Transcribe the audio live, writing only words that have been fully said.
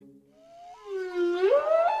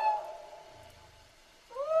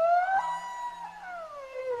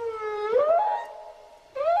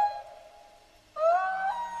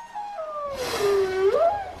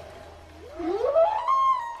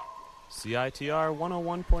CITR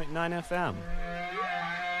 101.9 FM.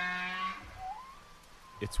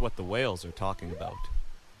 It's what the whales are talking about.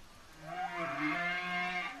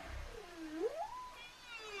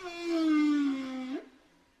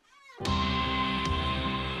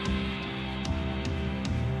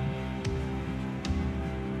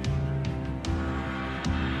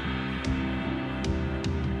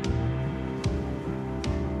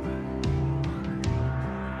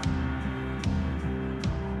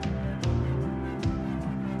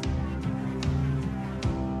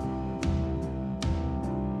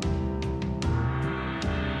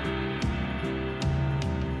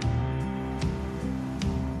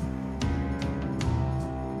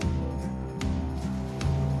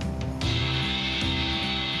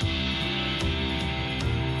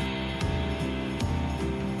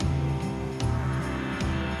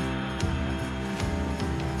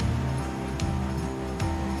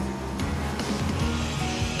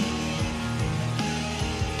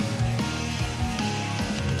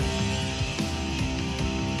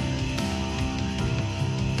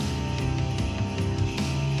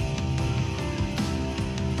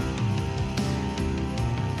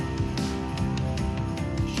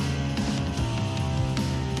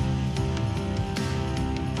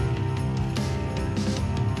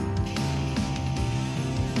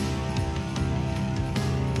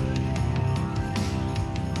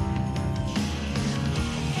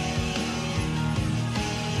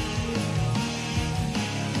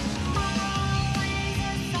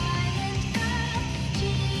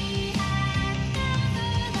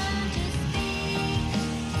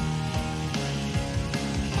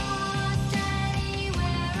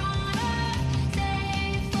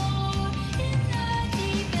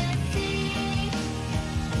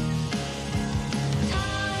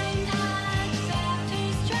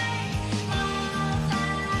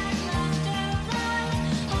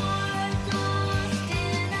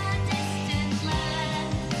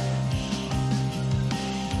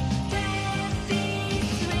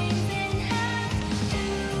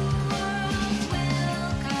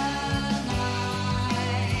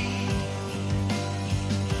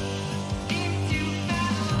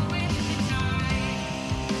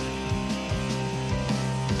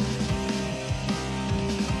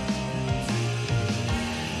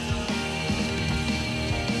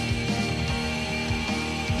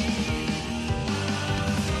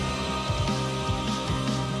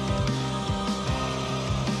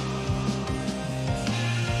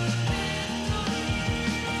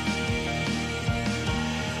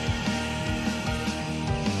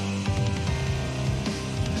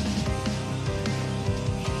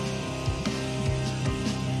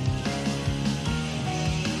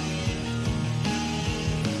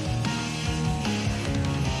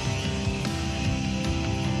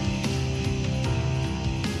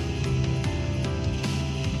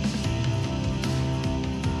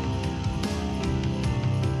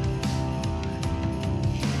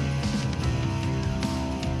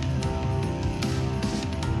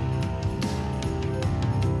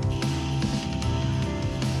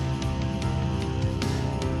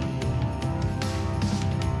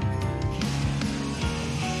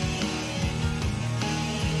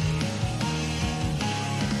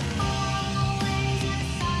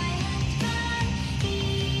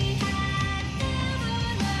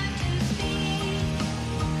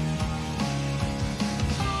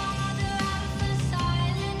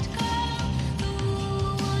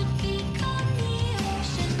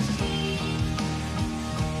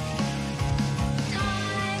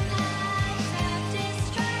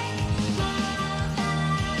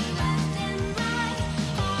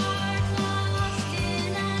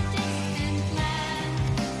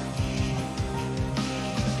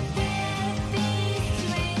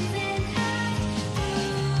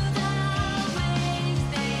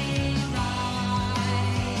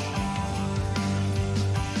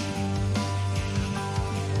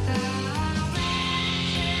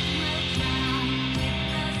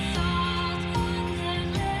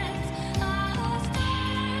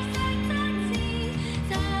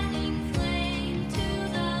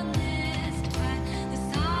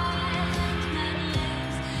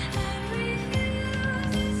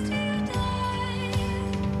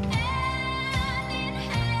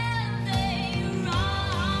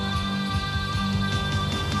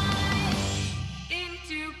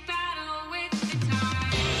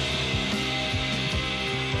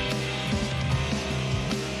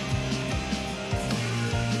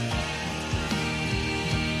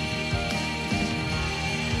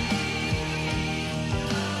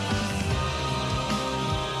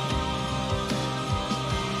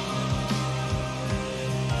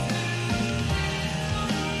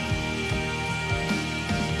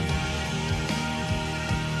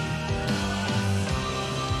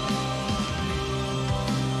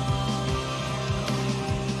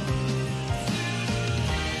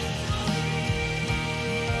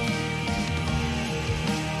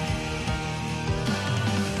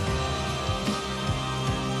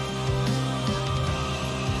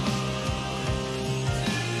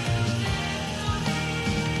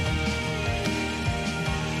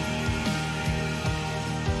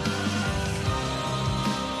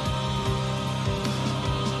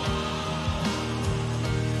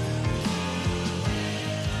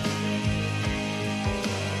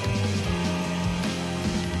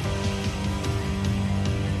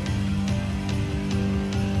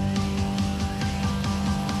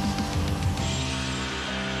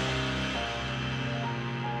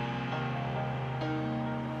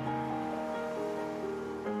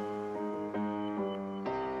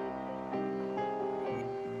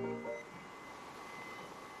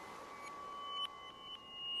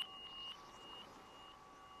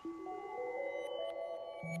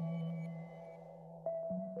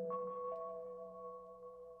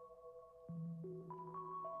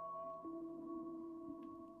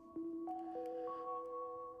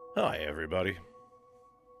 Hi, everybody.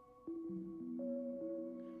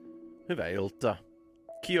 Hivailta,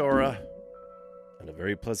 kia ora, and a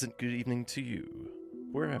very pleasant good evening to you,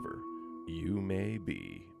 wherever you may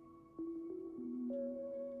be.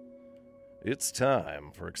 It's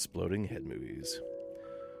time for Exploding Head Movies.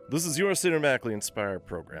 This is your cinematically inspired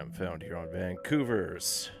program found here on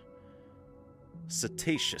Vancouver's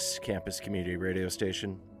Cetacean campus community radio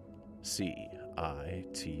station,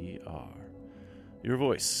 CITR. Your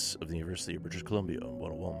voice of the University of British Columbia on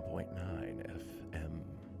 101.9 FM.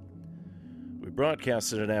 We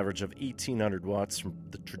broadcast at an average of 1,800 watts from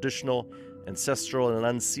the traditional, ancestral, and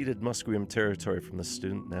unceded Musqueam territory from the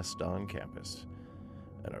student nest on campus.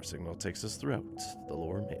 And our signal takes us throughout the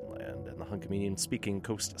Lower Mainland and the Hunkamanian-speaking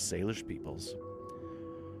Coast Salish peoples.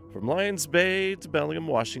 From Lions Bay to Bellingham,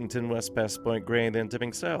 Washington, west past Point Grey, and then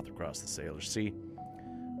tipping south across the Salish Sea.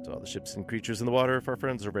 To all the ships and creatures in the water, if our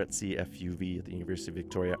friends over at CFUV at the University of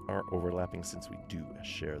Victoria are overlapping, since we do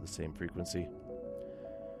share the same frequency.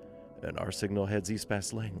 And our signal heads east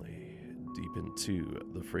past Langley, deep into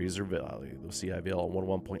the Fraser Valley, though CIVL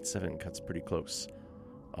 101.7 cuts pretty close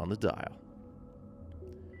on the dial.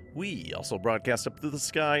 We also broadcast up through the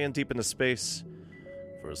sky and deep into space,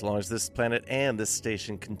 for as long as this planet and this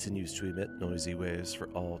station continues to emit noisy waves for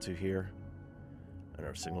all to hear. And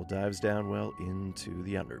our signal dives down well into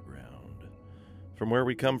the underground, from where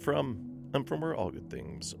we come from, and from where all good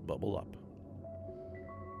things bubble up.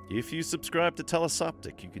 If you subscribe to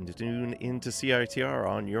Telesoptic, you can tune into CITR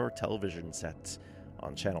on your television set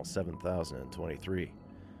on channel 7023.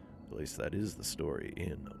 At least that is the story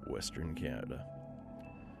in Western Canada.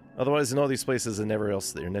 Otherwise, in all these places and everywhere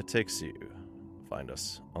else the internet takes you, find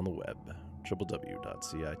us on the web, www.citr.ca.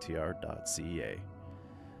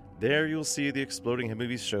 There you'll see the Exploding Head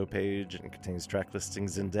Movies show page, and it contains track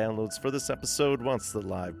listings and downloads for this episode once the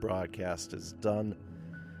live broadcast is done,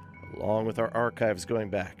 along with our archives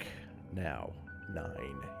going back, now, 9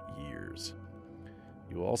 years.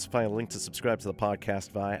 You will also find a link to subscribe to the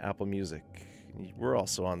podcast via Apple Music. We're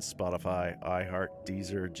also on Spotify, iHeart,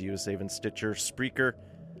 Deezer, GeoSave, and Stitcher, Spreaker,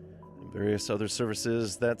 and various other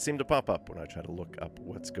services that seem to pop up when I try to look up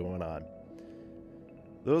what's going on.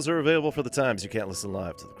 Those are available for the times you can't listen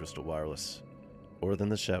live to the Crystal Wireless, or then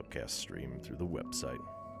the Shoutcast stream through the website.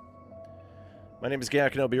 My name is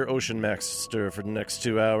Gak, and I'll be your ocean master for the next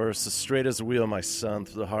 2 hours, so straight as a wheel, my son,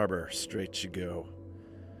 through the harbor, straight you go.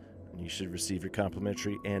 And you should receive your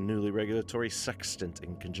complimentary and newly regulatory sextant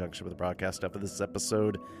in conjunction with the broadcast after this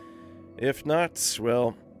episode. If not,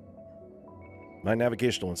 well, my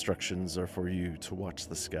navigational instructions are for you to watch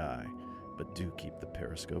the sky, but do keep the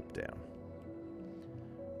periscope down.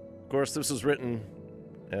 Of course, this was written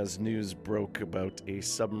as news broke about a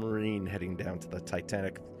submarine heading down to the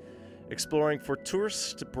Titanic, exploring for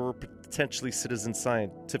tourists or potentially citizen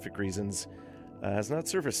scientific reasons, has not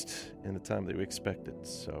surfaced in the time that we expected,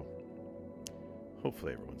 so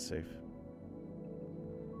hopefully everyone's safe.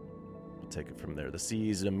 We'll take it from there. The sea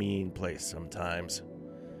is a mean place sometimes.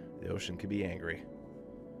 The ocean can be angry.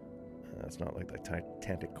 It's not like the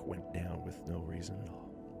Titanic went down with no reason at all.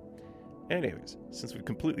 Anyways, since we've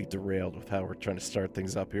completely derailed with how we're trying to start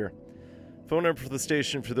things up here, phone number for the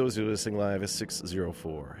station for those who are listening live is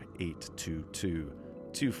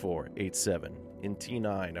 604-822-2487. In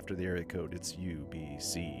T9, after the area code, it's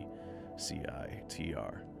UBC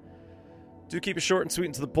CITR. Do keep it short and sweet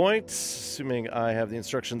and to the point, assuming I have the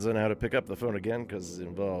instructions on how to pick up the phone again, because it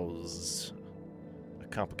involves a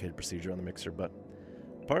complicated procedure on the mixer, but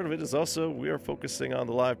part of it is also we are focusing on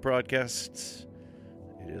the live broadcast.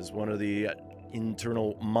 It is one of the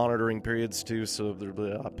internal monitoring periods, too, so there'll be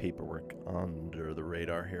a lot of paperwork under the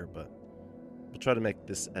radar here, but we'll try to make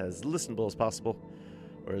this as listenable as possible,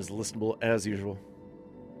 or as listenable as usual.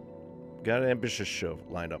 Got an ambitious show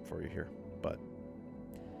lined up for you here, but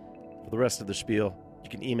for the rest of the spiel, you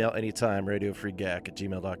can email anytime,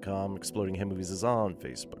 radiofreegak@gmail.com. Exploding Head Movies is on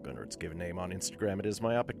Facebook under its given name. On Instagram, it is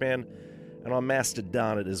Myopic Man, and on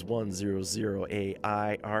Mastodon, it is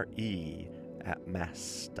 100AIRE at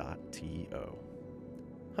mass.to.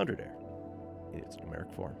 100 air in its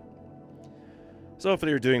numeric form. So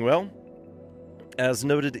hopefully you're doing well. As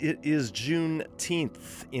noted, it is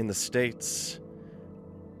Juneteenth in the States,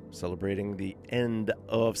 celebrating the end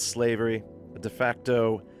of slavery, a de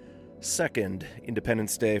facto second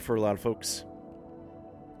Independence Day for a lot of folks,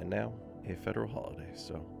 and now a federal holiday,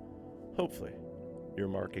 so hopefully you're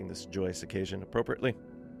marking this joyous occasion appropriately.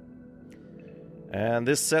 And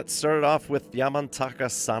this set started off with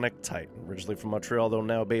Yamantaka Sonic Titan, originally from Montreal, though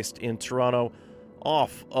now based in Toronto,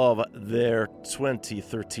 off of their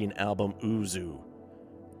 2013 album Uzu.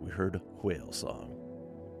 We heard Whale Song.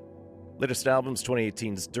 Latest album's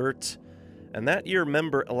 2018's Dirt, and that year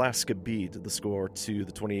member Alaska B did the score to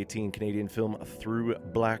the 2018 Canadian film Through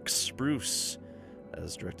Black Spruce,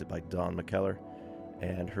 as directed by Don McKellar,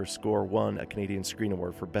 and her score won a Canadian Screen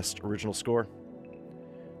Award for Best Original Score,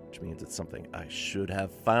 which means it's something I should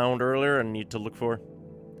have found earlier and need to look for.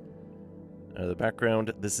 The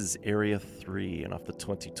background, this is Area 3, and off the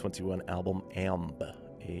 2021 album AMB,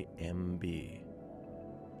 A-M-B.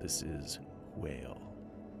 This is Whale.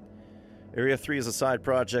 Area 3 is a side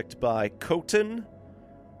project by Coton.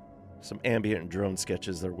 Some ambient and drone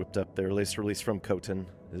sketches that are whipped up. Their latest release from Coton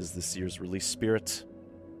is this year's release Spirit.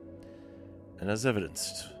 And as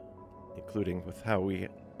evidenced, including with how we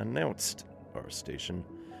announced our station,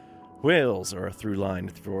 whales are a through line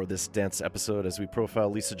for this dense episode as we profile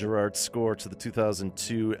Lisa Gerrard's score to the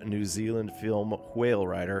 2002 New Zealand film Whale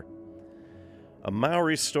Rider, a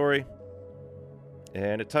Maori story,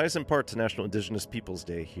 and it ties in part to National Indigenous Peoples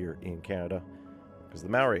Day here in Canada, because the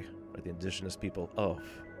Maori are the indigenous people of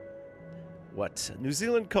what New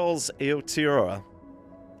Zealand calls Aotearoa,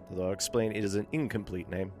 though I'll explain it is an incomplete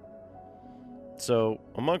name. So,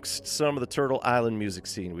 amongst some of the Turtle Island music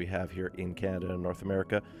scene we have here in Canada and North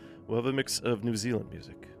America, we'll have a mix of New Zealand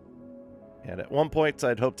music. And at one point,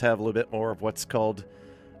 I'd hoped to have a little bit more of what's called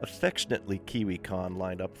affectionately KiwiCon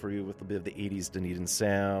lined up for you with a bit of the 80s Dunedin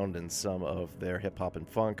sound and some of their hip-hop and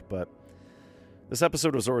funk, but this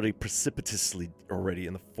episode was already precipitously already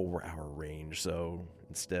in the 4-hour range, so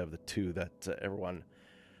instead of the 2 that everyone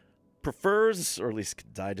prefers, or at least can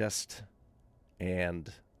digest,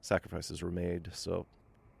 and sacrifices were made, so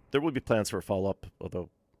there will be plans for a follow-up, although,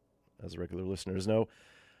 as regular listeners know,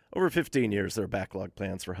 over 15 years, there are backlog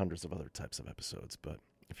plans for hundreds of other types of episodes, but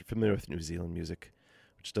if you're familiar with New Zealand music,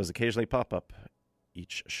 which does occasionally pop up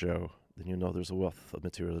each show, then you know there's a wealth of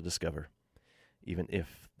material to discover, even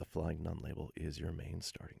if the Flying Nun label is your main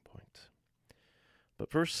starting point.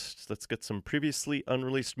 But first, let's get some previously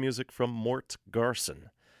unreleased music from Mort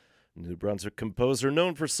Garson, New Brunswick composer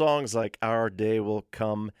known for songs like Our Day Will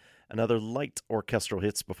Come and other light orchestral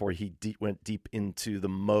hits before he went deep into the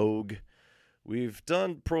Moog. We've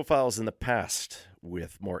done profiles in the past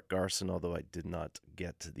with Mort Garson, although I did not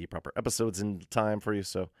get the proper episodes in time for you,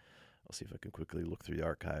 so I'll see if I can quickly look through the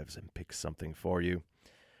archives and pick something for you.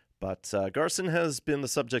 But Garson has been the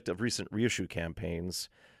subject of recent reissue campaigns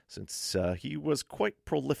since he was quite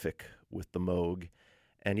prolific with the Moog,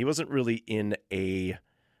 and he wasn't really in a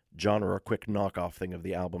genre or quick knockoff thing of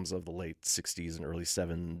the albums of the late 60s and early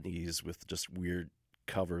 70s with just weird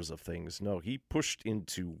covers of things. No, he pushed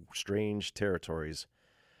into strange territories,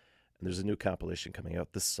 and there's a new compilation coming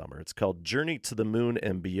out this summer. It's called Journey to the Moon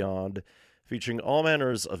and Beyond, featuring all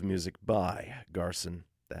manners of music by Garson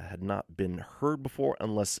that had not been heard before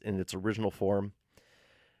unless in its original form.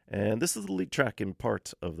 And this is the lead track in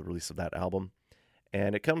part of the release of that album,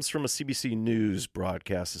 and it comes from a CBC News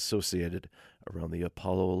broadcast associated around the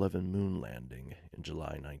Apollo 11 moon landing in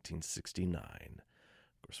July 1969.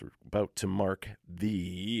 Of course, we're about to mark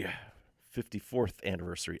the 54th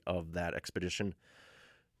anniversary of that expedition,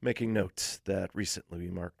 making note that recently we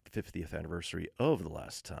marked the 50th anniversary of the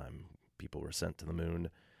last time people were sent to the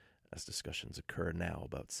moon, as discussions occur now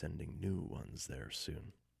about sending new ones there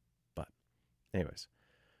soon. But anyways,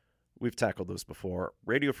 we've tackled those before.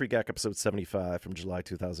 Radio Free Gak episode 75 from July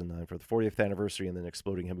 2009 for the 40th anniversary, and then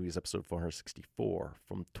Exploding Head Movies episode 464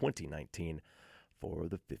 from 2019 for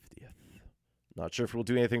the 50th. Not sure if we'll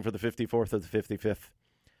do anything for the 54th or the 55th.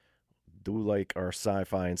 Do like our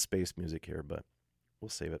sci-fi and space music here, but we'll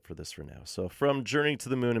save it for this for now. So from Journey to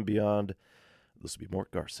the Moon and Beyond, this will be Mort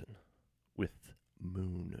Garson with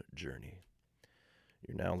Moon Journey.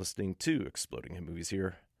 You're now listening to Exploding Head Movies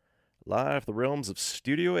here, live the realms of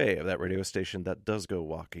Studio A of that radio station that does go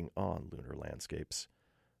walking on lunar landscapes.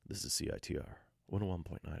 This is CITR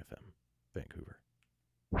 101.9 FM, Vancouver.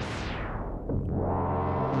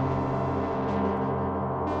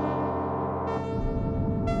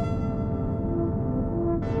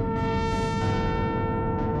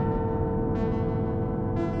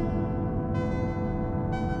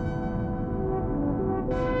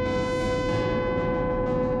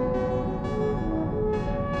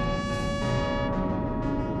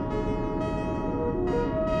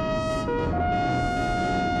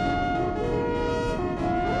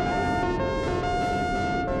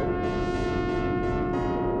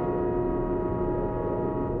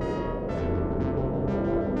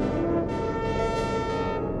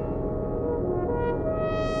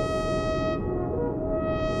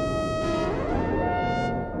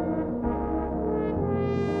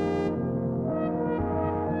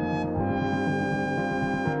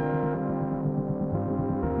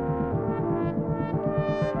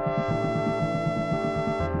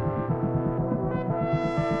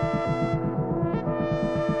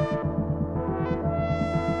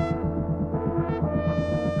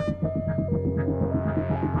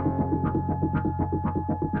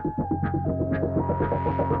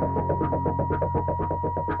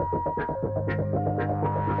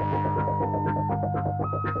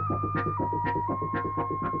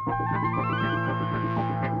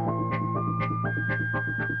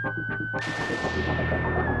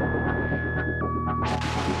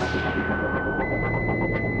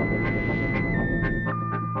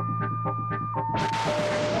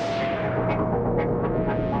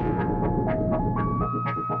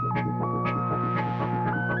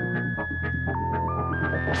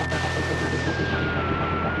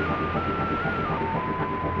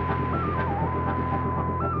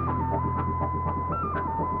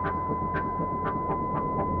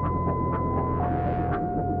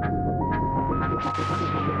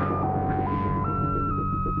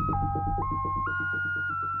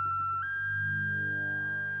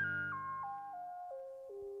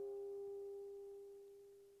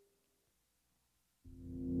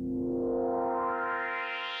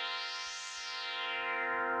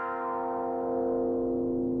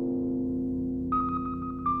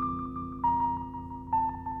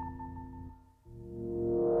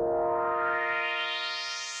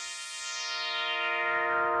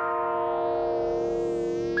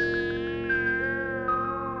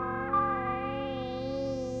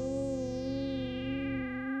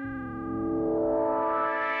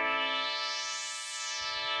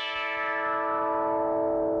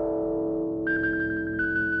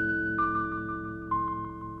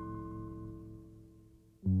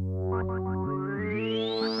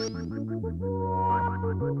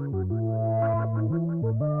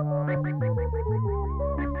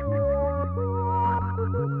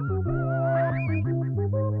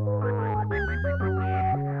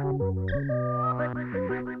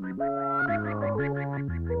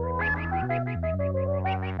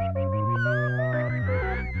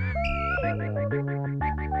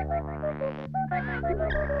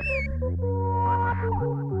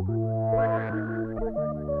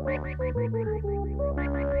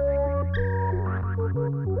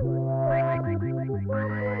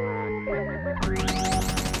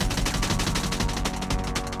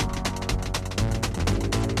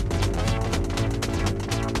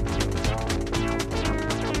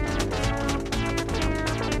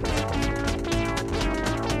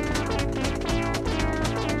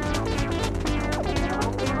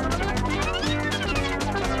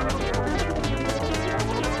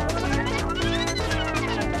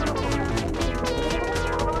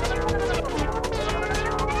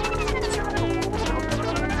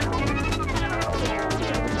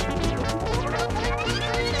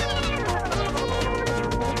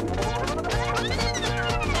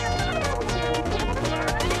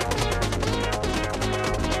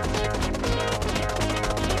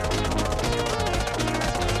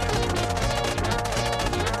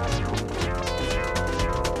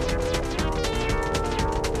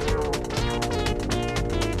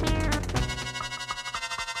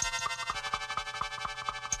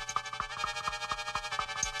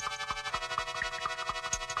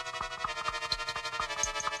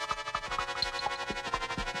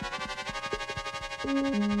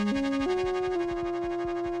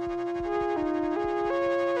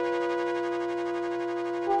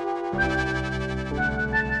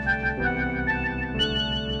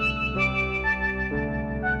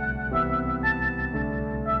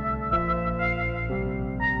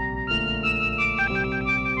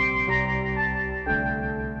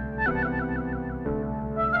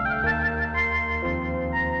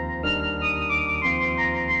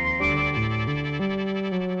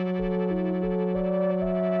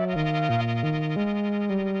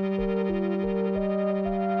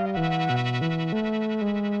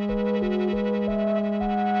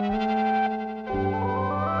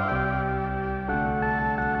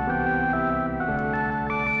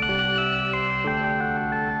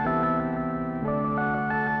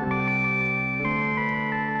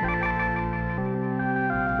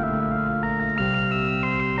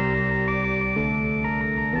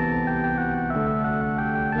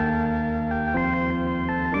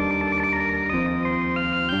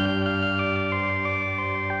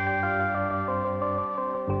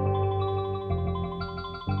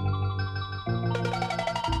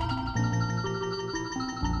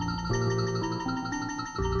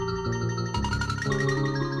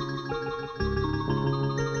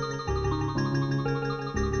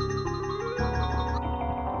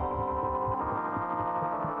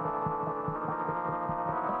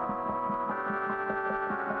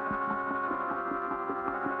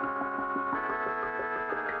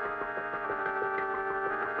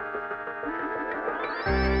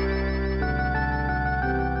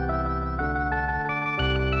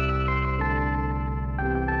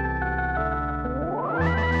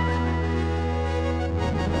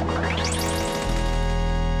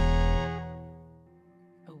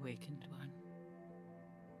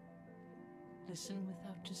 Listen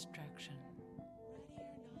without distraction.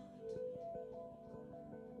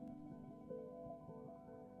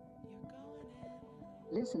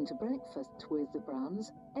 Listen to Breakfast with the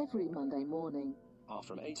Browns every Monday morning.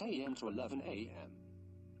 From 8 a.m. to 11 a.m.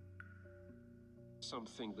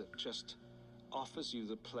 Something that just offers you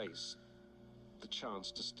the place the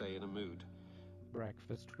chance to stay in a mood.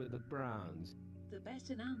 Breakfast with the Browns. The best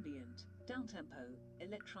in ambient, downtempo,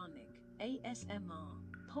 electronic, ASMR,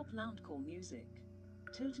 pop loungecore music.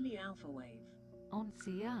 Totally alpha wave. On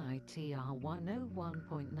CITR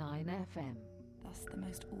 101.9 FM. Thus the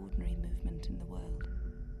most ordinary movement in the world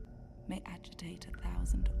may agitate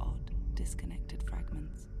 1,000 odd, disconnected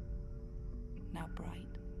fragments, now bright,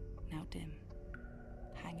 now dim,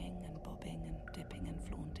 hanging and bobbing and dipping and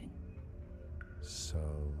flaunting. So,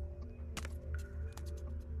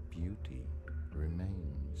 beauty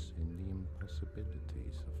remains in the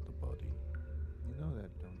impossibilities of the body. You know that,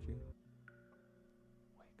 don't you?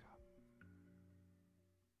 Wake up.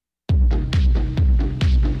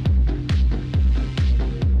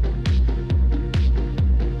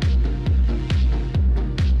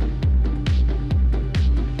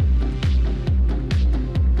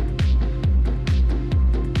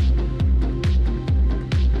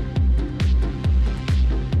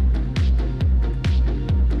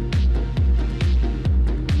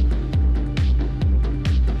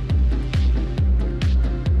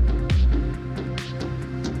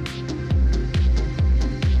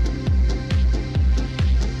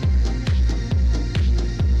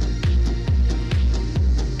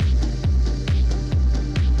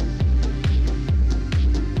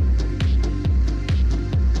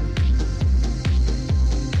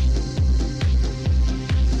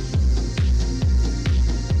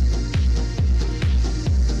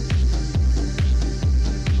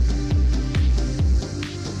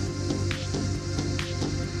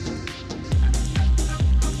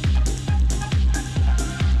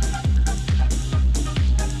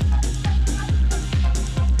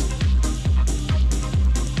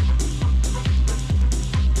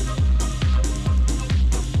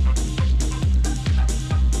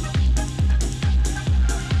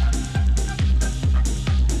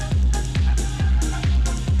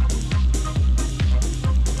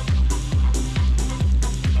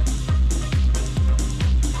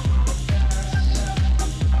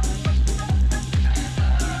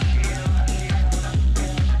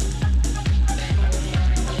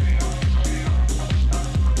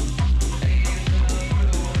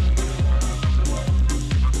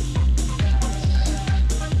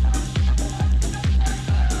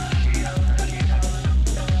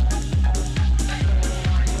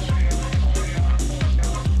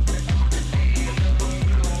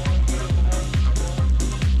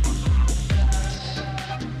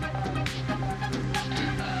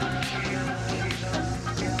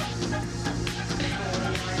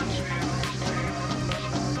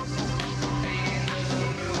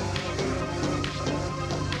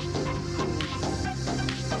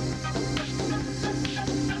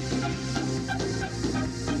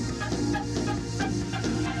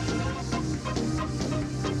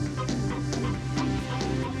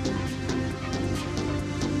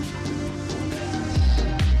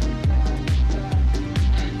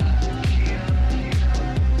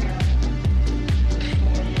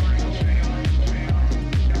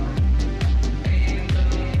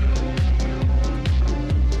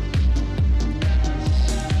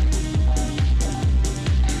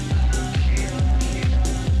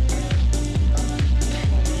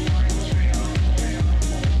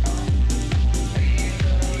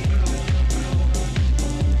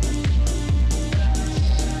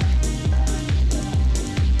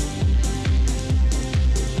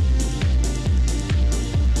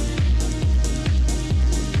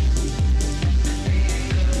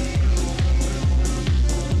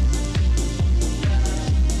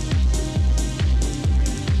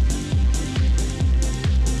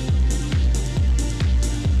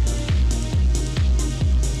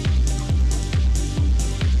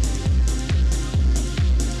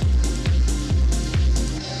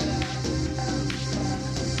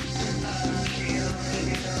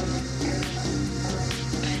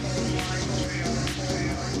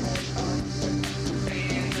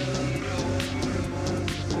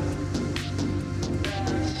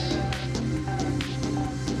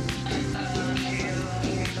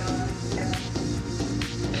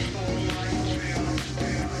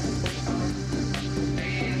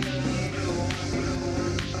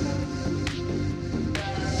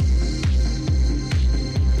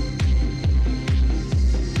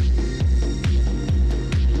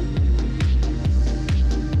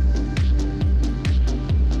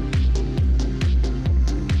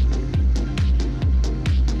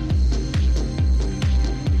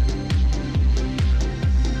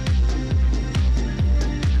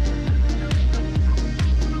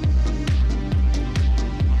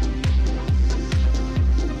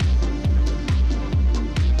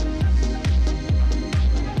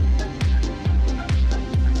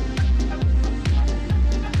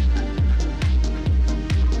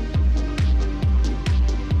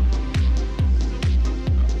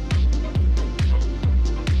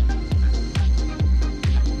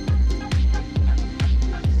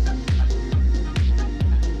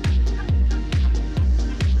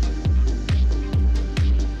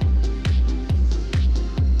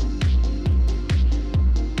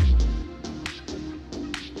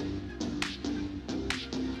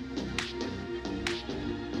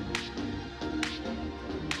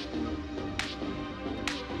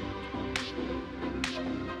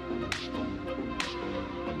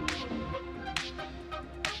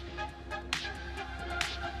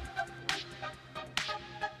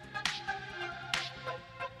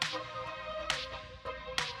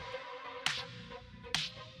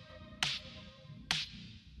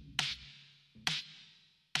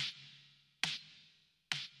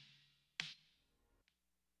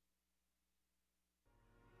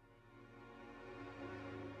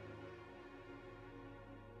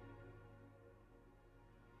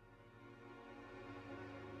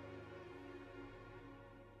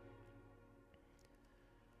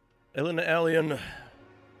 Ellen Allen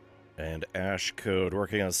and Ash Code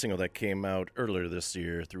working on a single that came out earlier this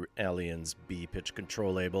year through Alien's B-Pitch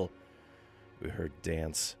Control label. We heard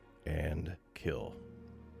Dance and Kill.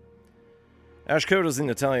 Ash Code is an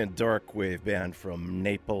Italian dark wave band from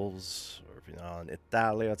Naples, or if you're not in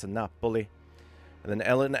Italy, it's in Napoli. And then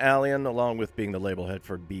Ellen Allen, along with being the label head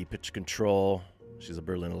for B-Pitch Control, she's a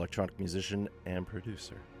Berlin electronic musician and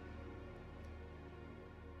producer.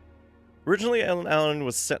 Originally, Ellen Allen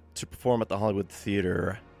was set to perform at the Hollywood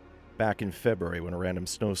Theater back in February when a random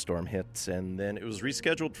snowstorm hit, and then it was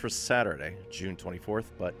rescheduled for Saturday, June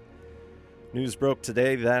 24th, but news broke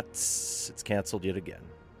today that it's canceled yet again.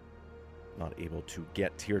 Not able to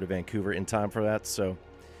get here to Vancouver in time for that, so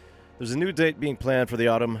there's a new date being planned for the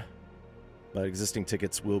autumn, but existing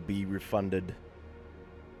tickets will be refunded.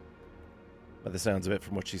 By the sounds of it,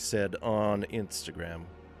 from what she said on Instagram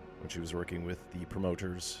when she was working with the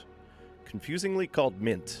promoters, confusingly called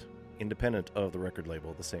Mint, independent of the record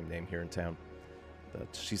label, the same name here in town,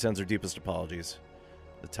 that she sends her deepest apologies.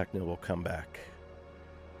 The techno will come back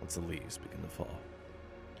once the leaves begin to fall.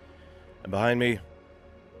 And behind me,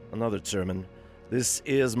 another German. This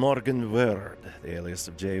is Morgan Word, the alias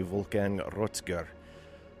of J. Wolfgang Rotger,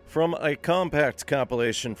 from a compact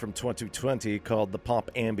compilation from 2020 called The Pop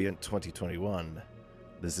Ambient 2021.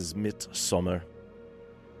 This is Midsummer.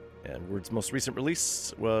 And Word's most recent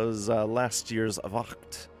release was last year's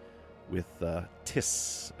Wacht, with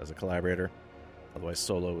Tiss as a collaborator. Otherwise,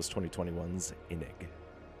 solo was 2021's Innig.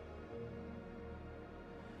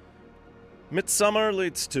 Midsummer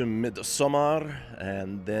leads to Midsommar,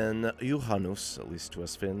 and then Johannes, at least to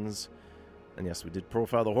us Finns. And yes, we did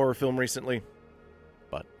profile the horror film recently,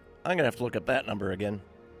 but I'm going to have to look up that number again.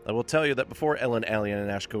 I will tell you that before Ellen Allen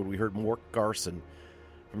and Ash Code, we heard Mort Garson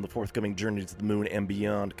from the forthcoming Journey to the Moon and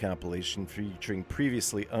Beyond compilation featuring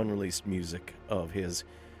previously unreleased music of his.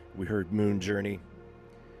 We heard Moon Journey.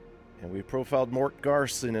 And we profiled Mort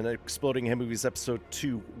Garson in Exploding Head Movies episode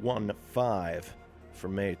 215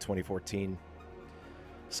 from May 2014.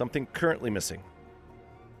 Something currently missing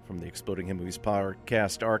from the Exploding Head Movies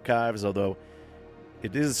podcast archives, although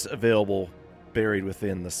it is available buried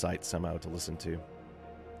within the site somehow to listen to.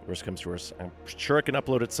 Worst comes to worst, I'm sure I can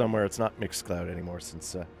upload it somewhere. It's not Mixcloud anymore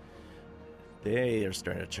since they are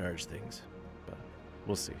starting to charge things. But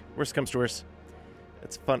we'll see. Worst comes to worst,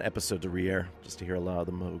 it's a fun episode to re-air, just to hear a lot of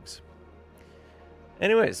the Moogs.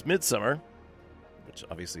 Anyways, Midsummer, which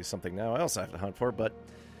obviously is something now I also have to hunt for, but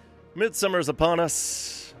Midsummer is upon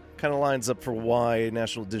us. Kind of lines up for why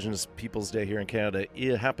National Indigenous Peoples Day here in Canada,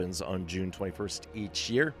 it happens on June 21st each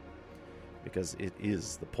year, because it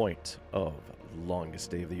is the point of the longest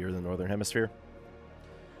day of the year in the Northern Hemisphere.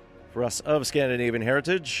 For us of Scandinavian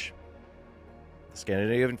heritage, the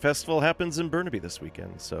Scandinavian Festival happens in Burnaby this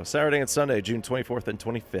weekend. So Saturday and Sunday, June 24th and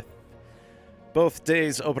 25th. Both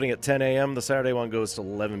days opening at 10 a.m. The Saturday one goes to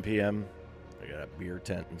 11 p.m. I got a beer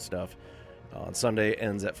tent and stuff. On Sunday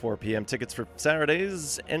ends at 4 p.m. Tickets for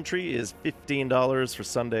Saturday's entry is $15. For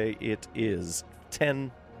Sunday, it is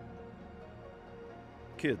 $10.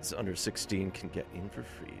 Kids under 16 can get in for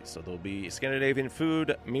free. So there'll be Scandinavian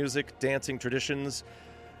food, music, dancing traditions,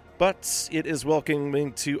 but it is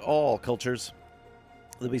welcoming to all cultures.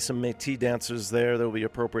 There'll be some Métis dancers there. There'll be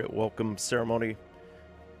appropriate welcome ceremony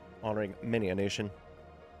honoring many a nation.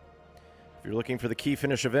 If you're looking for the key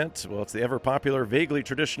finish event, well, it's the ever-popular, vaguely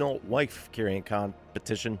traditional wife-carrying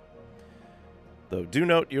competition. Though do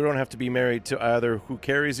note, you don't have to be married to either who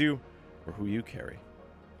carries you or who you carry.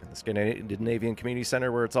 In the Scandinavian Community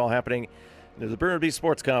Center, where it's all happening, near the Burnaby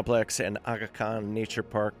Sports Complex and Aga Khan Nature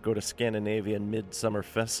Park, go to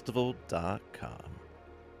ScandinavianMidsummerFestival.com.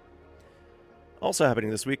 Also happening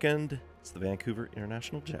this weekend, it's the Vancouver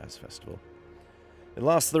International Jazz Festival. It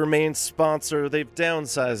lost their main sponsor. They've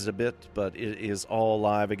downsized a bit, but it is all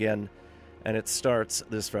live again, and it starts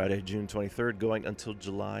this Friday, June 23rd, going until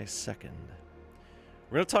July 2nd.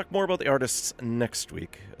 We're going to talk more about the artists next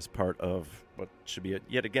week as part of what should be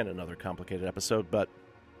yet again another complicated episode, but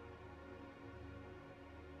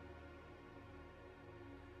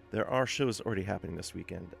there are shows already happening this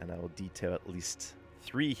weekend, and I will detail at least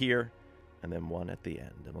 3 here and then 1 at the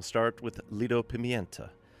end. And we'll start with Lido Pimienta.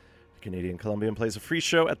 The Canadian Colombian plays a free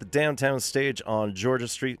show at the downtown stage on Georgia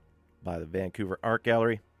Street by the Vancouver Art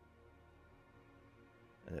Gallery.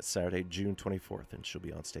 And it's Saturday, June 24th, and she'll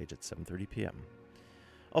be on stage at 7:30 p.m.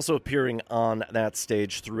 Also appearing on that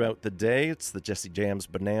stage throughout the day, it's the Jesse Jams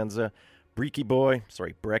Bonanza, Breaky Boy,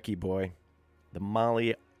 the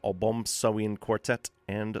Mali Obomsawin Quartet,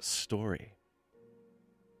 and Story.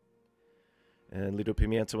 And Lido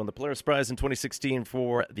Pimienta won the Polaris Prize in 2016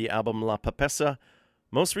 for the album La Papessa.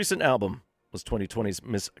 Most recent album, was 2020's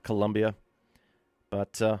Miss Columbia.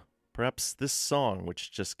 But perhaps this song,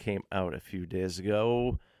 which just came out a few days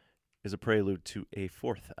ago, is a prelude to a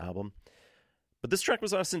fourth album. But this track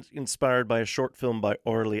was also inspired by a short film by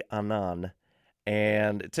Orly Anan,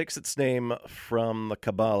 and it takes its name from the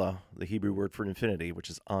Kabbalah, the Hebrew word for infinity, which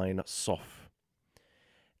is Ein Sof.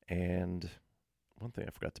 And one thing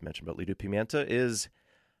I forgot to mention about Lido Pimienta is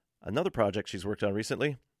another project she's worked on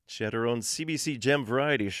recently. She had her own CBC Gem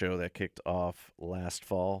variety show that kicked off last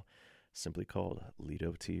fall, simply called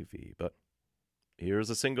Lido TV. But here's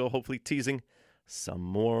a single, hopefully teasing some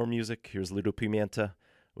more music. Here's Lido Pimienta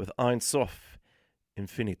with Ein Sof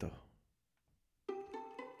Infinito.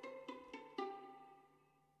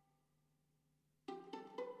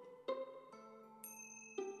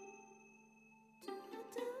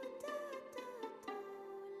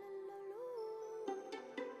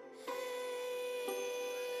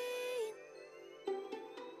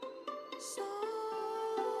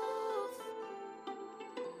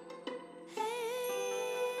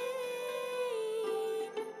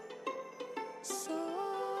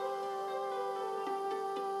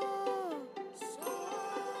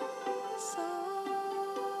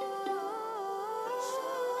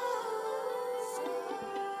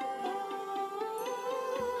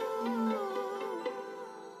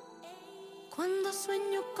 Cuando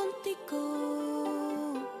sueño contigo,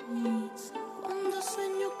 cuando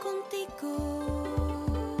sueño contigo,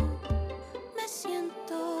 me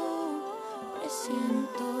siento,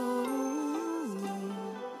 presiento.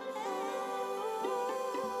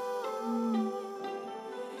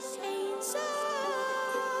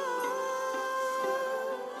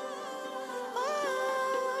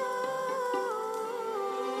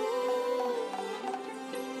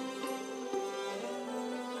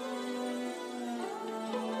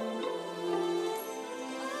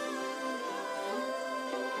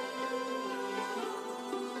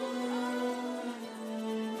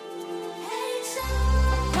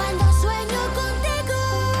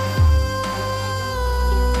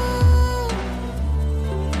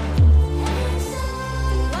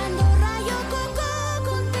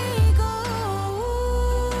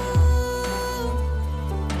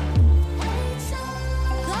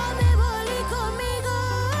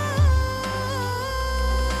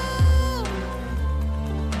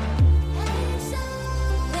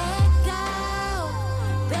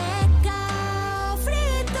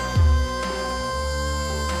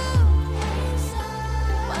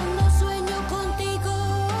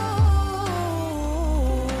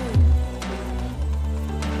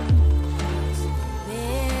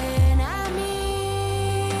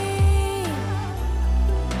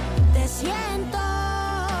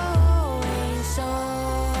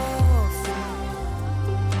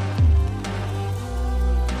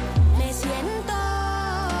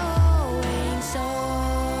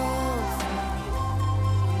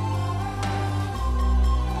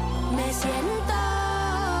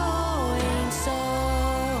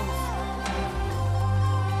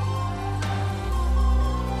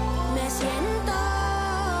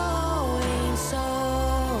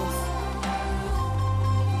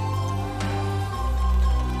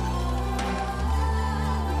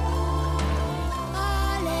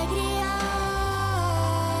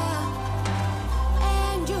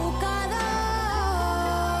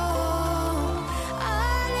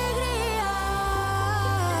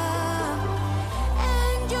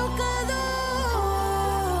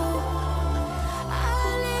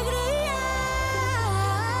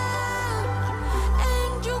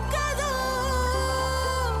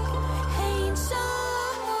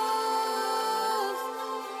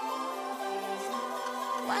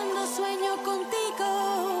 Cuando sueño contigo,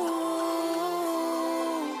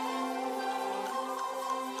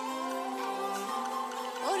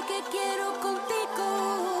 porque quiero contigo.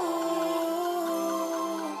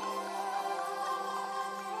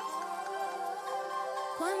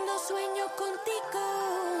 Cuando sueño contigo.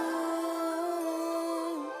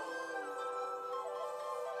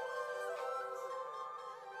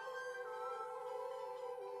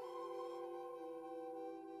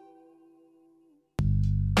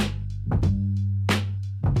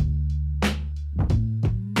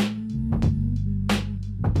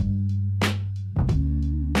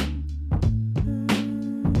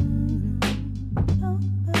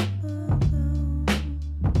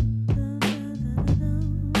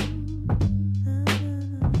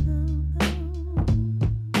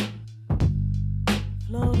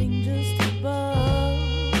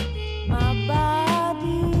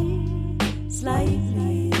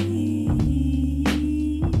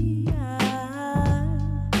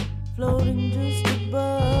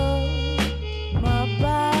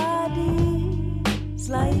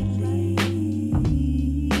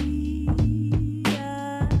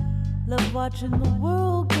 watching the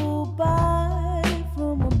world go by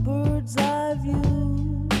from a bird's eye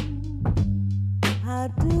view. I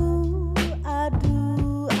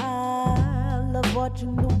love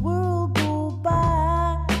watching the world go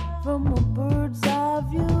by from a bird's eye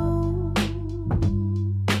view.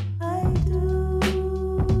 I do,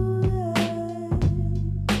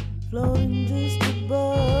 floating just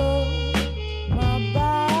above my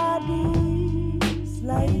body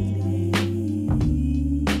slightly.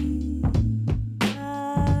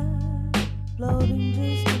 Floating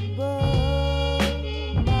just above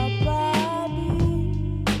my body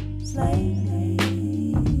slightly.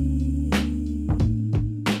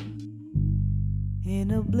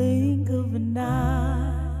 In a blink of an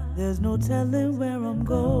eye, there's no telling where I'm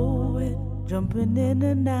going. Jumping in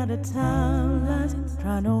and out of timelines,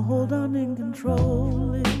 trying to hold on and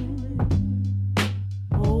control it.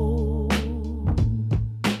 Oh,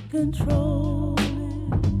 control it.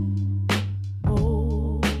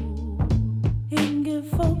 Oh, and get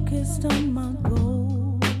focused on my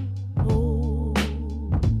goal. Oh,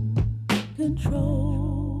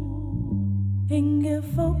 control, and get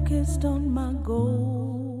focused on my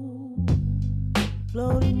goal.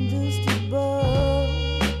 Floating just above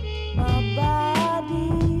my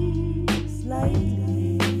body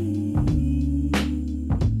slightly.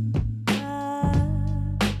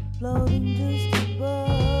 Floating just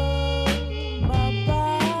above my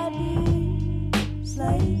body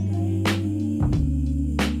slightly.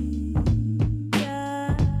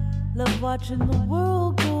 Love watching the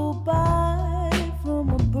world go by from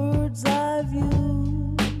a bird's eye view.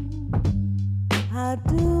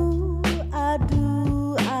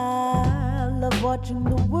 I love watching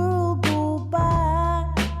the world go by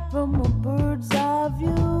from a bird's eye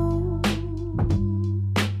view.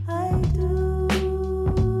 I do,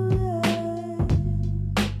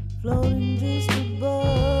 floating just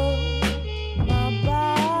above my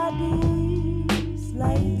body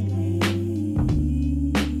slightly.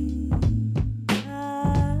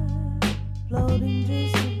 Floating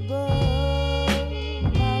just above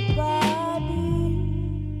my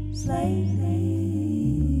body slightly.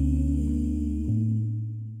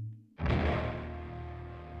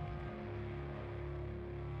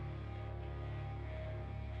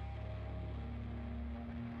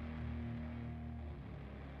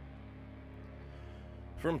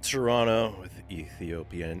 From Toronto with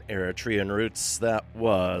Ethiopian and Eritrean roots, that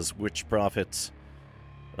was Witch Prophet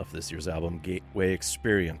off this year's album Gateway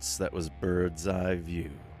Experience. That was Bird's Eye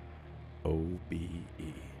View,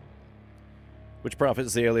 OBE. Witch Prophet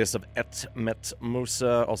is the alias of Etmet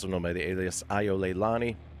Musa, also known by the alias Ayo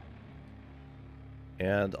Leilani.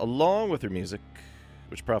 And along with her music,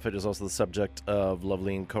 Witch Prophet is also the subject of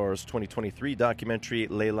Loveleen Kaur's 2023 documentary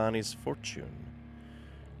Leilani's Fortune,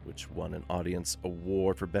 which won an Audience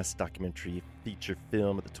Award for Best Documentary Feature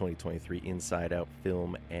Film at the 2023 Inside Out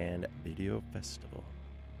Film and Video Festival.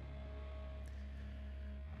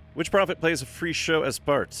 Witch Prophet plays a free show as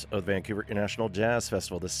part of the Vancouver International Jazz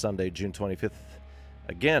Festival this Sunday, June 25th.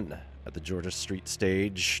 Again, at the Georgia Street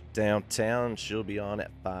Stage downtown. She'll be on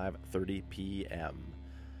at 5:30 p.m.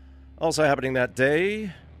 Also happening that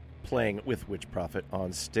day, playing with Witch Prophet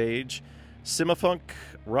on stage, Simafunk,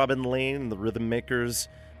 Robin Lane, the Rhythm Makers,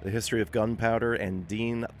 The History of Gunpowder, and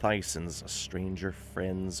Dean Thyson's Stranger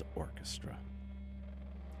Friends Orchestra.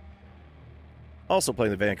 Also playing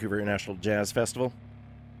the Vancouver International Jazz Festival,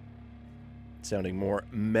 sounding more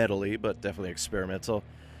metally, but definitely experimental,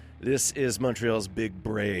 this is Montreal's Big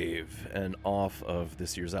Brave, and off of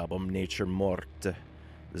this year's album, Nature Morte,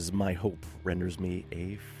 this is My Hope Renders Me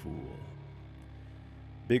a Fool.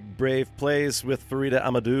 Big Brave plays with Farida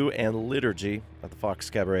Amadou and Liturgy at the Fox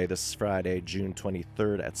Cabaret this Friday, June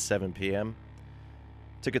 23rd at 7 p.m.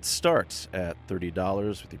 Tickets start at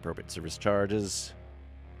 $30 with the appropriate service charges.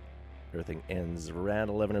 Everything ends around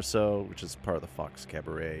 11 or so, which is part of the Fox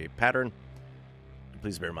Cabaret pattern.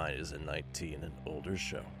 Please bear in mind, it is a 19 and older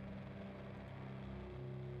show.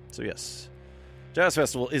 So yes, Jazz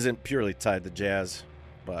Festival isn't purely tied to jazz,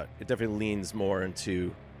 but it definitely leans more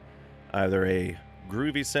into either a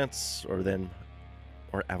groovy sense or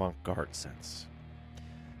avant-garde sense.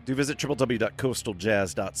 Do visit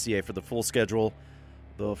www.coastaljazz.ca for the full schedule,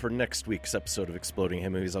 though for next week's episode of Exploding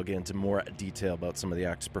Hit Movies, I'll get into more detail about some of the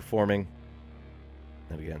acts performing.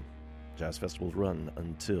 And again, Jazz Festival will run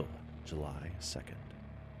until July 2nd.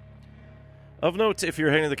 Of note, if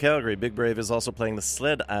you're heading to Calgary, Big Brave is also playing the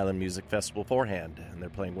Sled Island Music Festival beforehand, and they're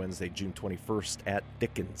playing Wednesday, June 21st at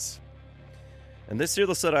Dickens. And this year,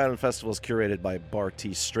 the Sled Island Festival is curated by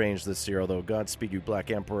Barty Strange this year, although Godspeed You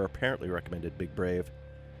Black Emperor apparently recommended Big Brave.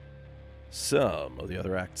 Some of the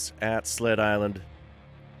other acts at Sled Island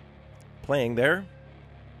playing there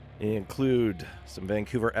include some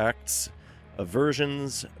Vancouver acts,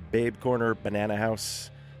 Aversions, Babe Corner, Banana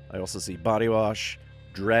House. I also see Body Wash,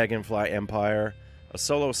 Dragonfly Empire, a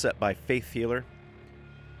solo set by Faith Healer,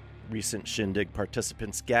 recent Shindig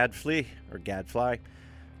participants Gadfly,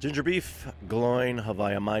 Ginger Beef, Gloin,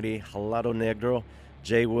 Havaya Mighty, Halado Negro,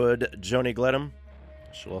 Jay Wood, Joni Gledham.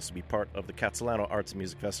 She'll also be part of the Catalano Arts and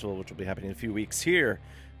Music Festival, which will be happening in a few weeks here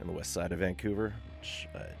in the west side of Vancouver, which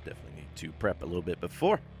I definitely need to prep a little bit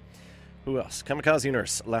before. Who else? Kamikaze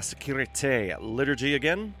Nurse, La Sécurité, Liturgy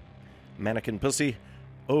again, Mannequin Pussy,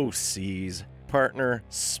 OC's Partner,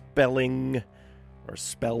 Spelling,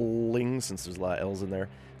 since there's a lot of L's in there,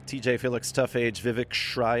 TJ Felix, Tough Age, Vivek,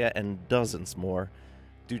 Shraya, and dozens more.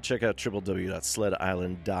 Do check out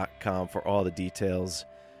www.sledisland.com for all the details.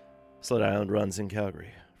 Sled Island runs in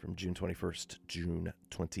Calgary from June 21st to June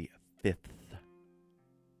 25th.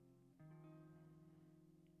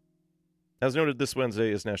 As noted, this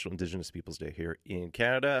Wednesday is National Indigenous Peoples Day here in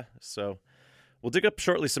Canada, so we'll dig up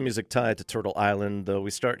shortly some music tied to Turtle Island, though we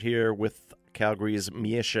start here with Calgary's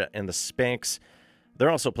Miesha and the Spanks. They're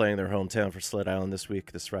also playing their hometown for Sled Island this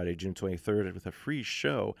week, this Friday, June 23rd, with a free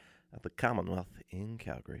show at the Commonwealth in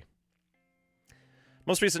Calgary.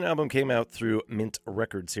 Most recent album came out through Mint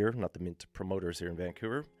Records here, not the Mint promoters here in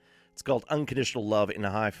Vancouver. It's called Unconditional Love in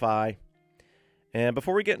Hi-Fi. And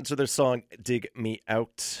before we get into their song, Dig Me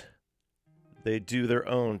Out, they do their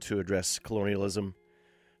own to address colonialism,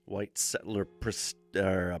 white settler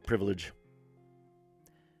privilege.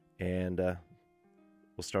 And we'll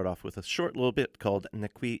start off with a short little bit called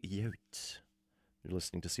Nekwi Yout. You're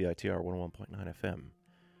listening to CITR 101.9 FM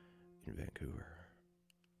in Vancouver.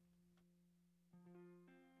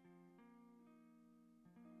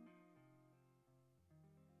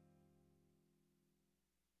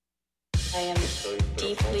 I am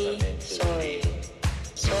deeply sorry.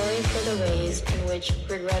 Sorry for the ways in which,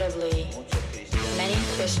 regrettably, many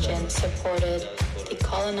Christians supported the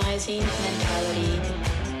colonizing mentality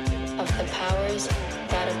of the powers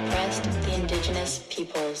that oppressed the indigenous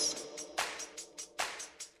peoples.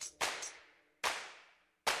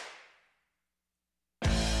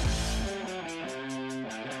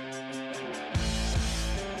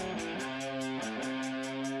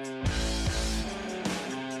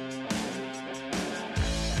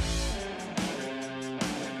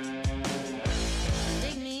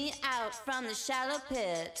 From the shallow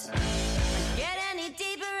pit, get any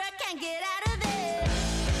deeper, I can't get out of it.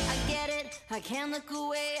 I get it, I can't look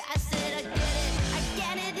away. I said I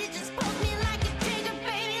get it, it just pulls me like a trigger,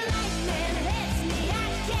 baby. Lightning hits me, I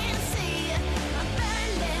can't see. I'm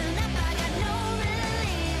burning up, I got no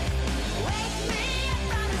relief. Wake me up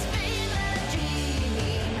from this fever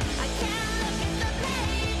dream. I can't look at the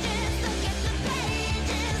pages, look at the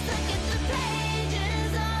pages, look at the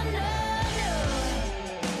pages. Oh no, no.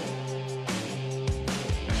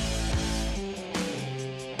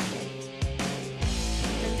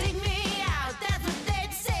 Dig me out, that's what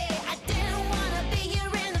they'd say. I didn't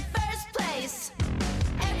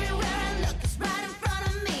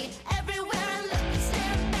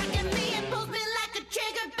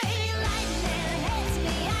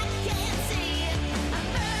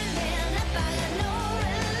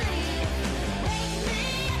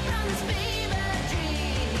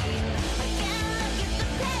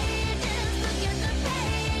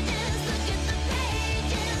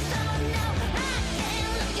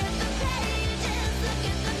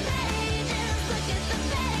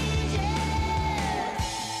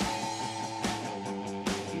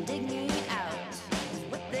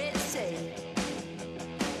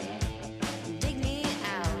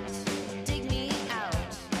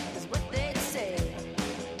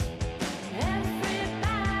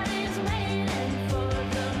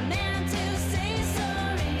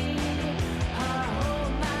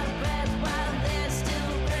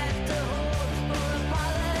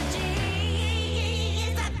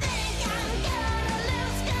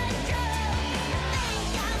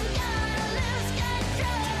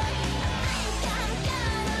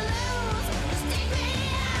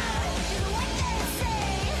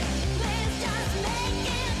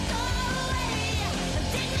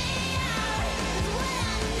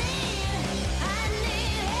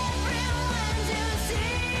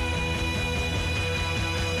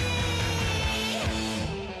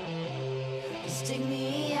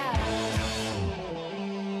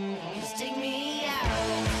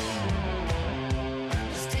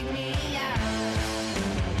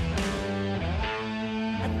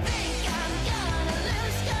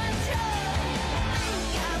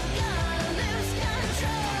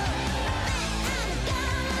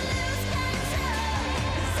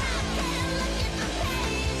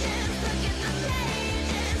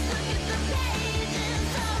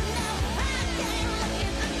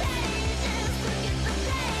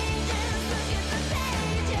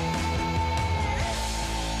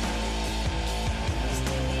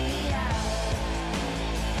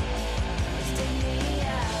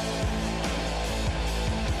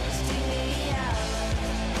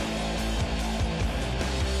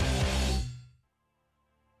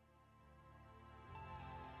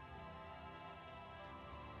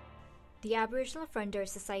The Aboriginal Front Door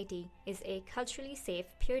Society is a culturally safe,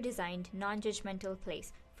 peer-designed, non-judgmental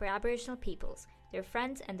place for Aboriginal peoples, their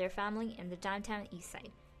friends and their family in the downtown east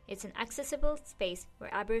side. It's an accessible space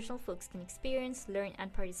where Aboriginal folks can experience, learn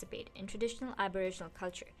and participate in traditional Aboriginal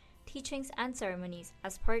culture, teachings and ceremonies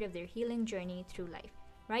as part of their healing journey through life.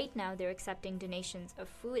 Right now they're accepting donations of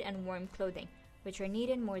food and warm clothing, which are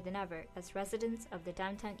needed more than ever as residents of the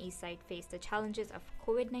downtown east side face the challenges of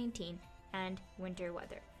COVID-19 and winter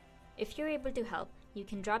weather. If you're able to help, you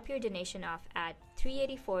can drop your donation off at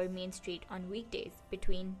 384 Main Street on weekdays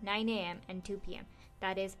between 9 a.m. and 2 p.m.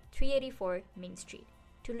 That is 384 Main Street.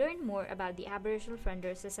 To learn more about the Aboriginal Front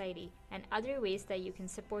Door Society and other ways that you can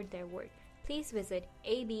support their work, please visit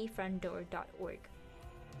abfrontdoor.org.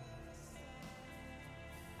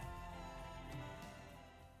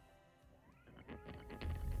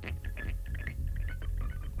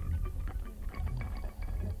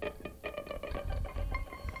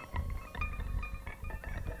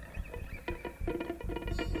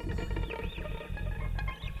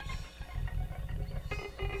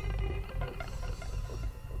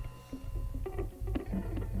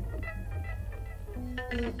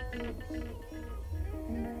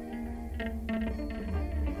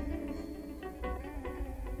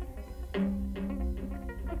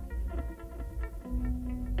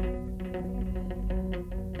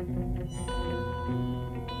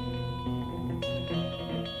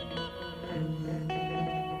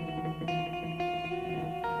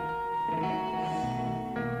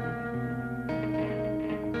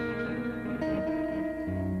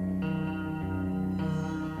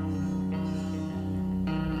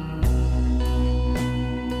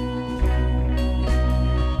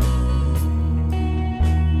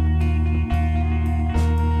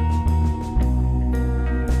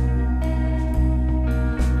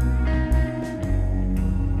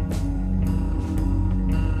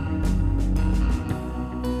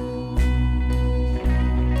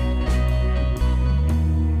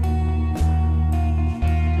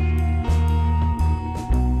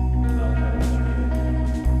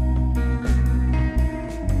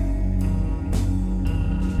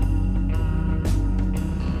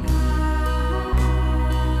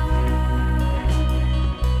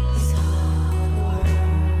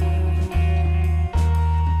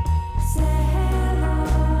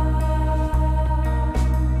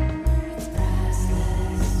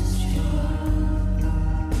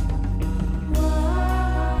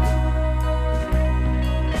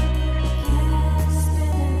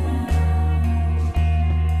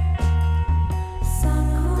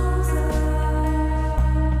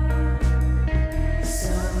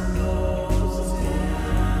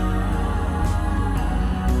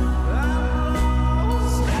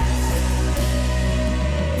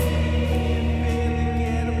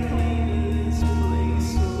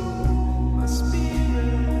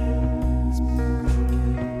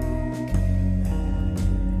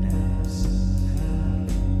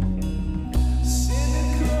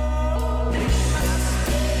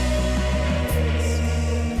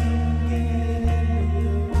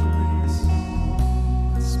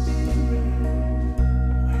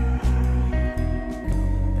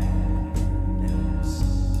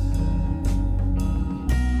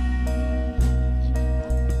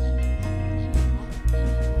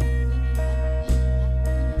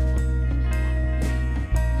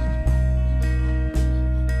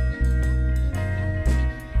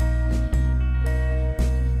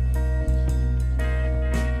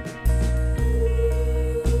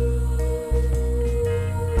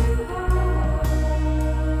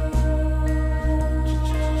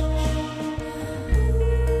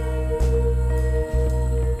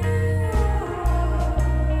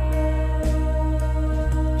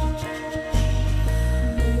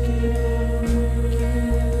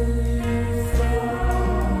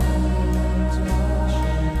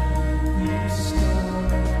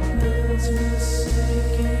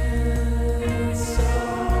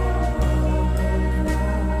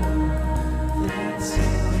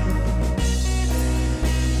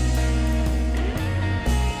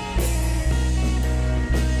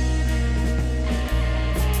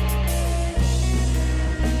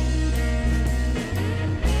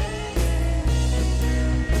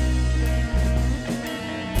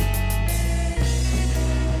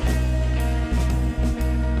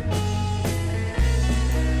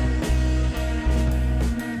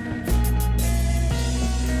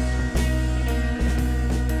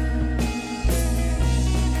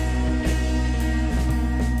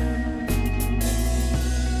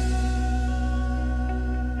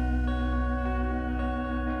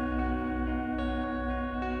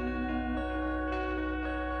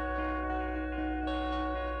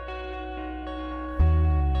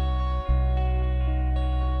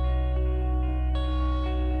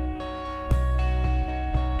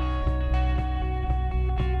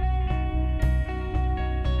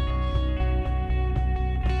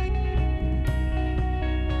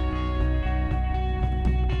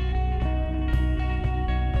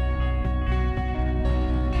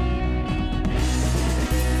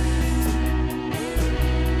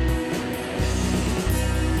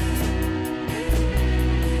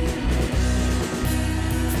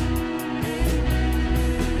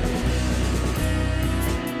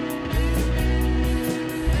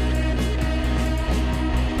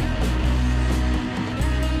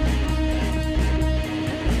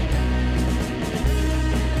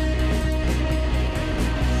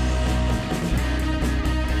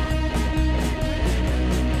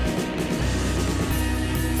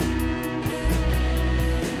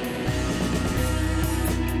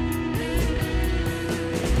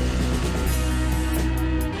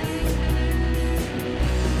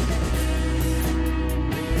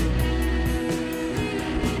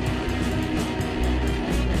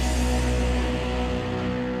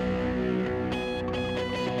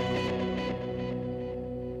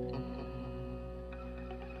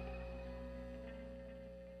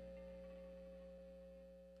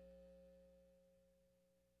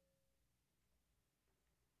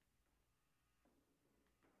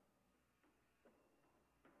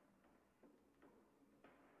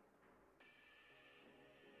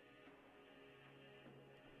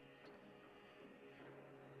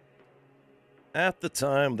 At the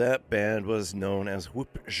time, that band was known as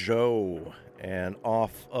Whoop Joe, and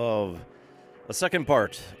off of a second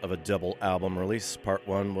part of a double album release. Part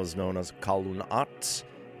 1 was known as Kalunat,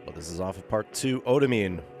 but this is off of Part 2,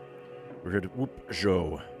 Odamin. We heard Whoop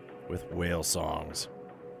Joe with Whale Songs.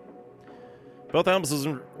 Both albums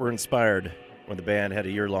were inspired when the band had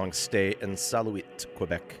a year-long stay in Salouit,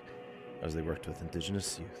 Quebec, as they worked with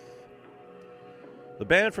Indigenous youth. The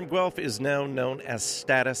band from Guelph is now known as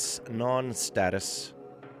Status Non-Status,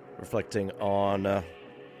 reflecting on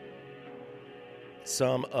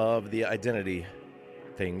some of the identity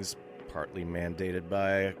things, partly mandated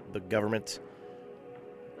by the government,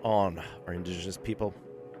 on our Indigenous people.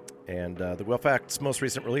 And the Guelph Act's most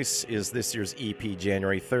recent release is this year's EP,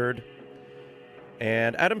 January 3rd.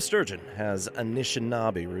 And Adam Sturgeon has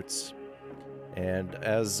Anishinaabe roots. And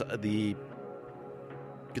as the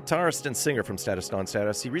guitarist and singer from Status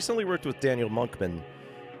Non-Status, he recently worked with Daniel Monkman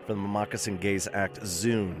from the Moccasin Gaze act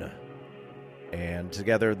Zune. And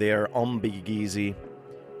together they are Ombigizi,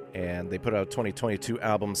 and they put out a 2022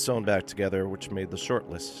 album, Sewn Back Together, which made the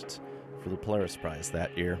shortlist for the Polaris Prize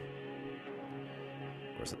that year.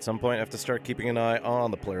 Of course, at some point I have to start keeping an eye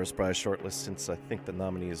on the Polaris Prize shortlist, since I think the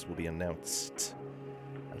nominees will be announced,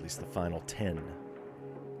 at least the final 10,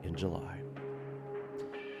 in July.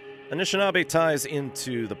 Anishinaabe ties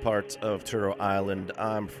into the part of Truro Island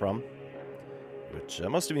I'm from, which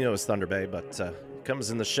most of you know as Thunder Bay, but it comes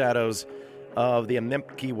in the shadows of the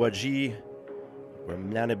Amempki Waji, where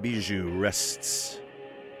Nanabiju rests,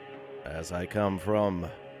 as I come from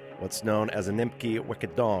what's known as Animpki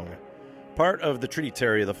Wekadong, part of the treaty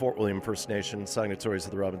territory of the Fort William First Nation, signatories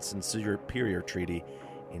of the Robinson Superior Treaty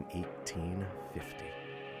in 1850.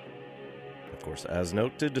 Of course, as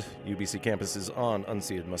noted, UBC campus is on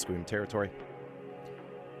unceded Musqueam territory.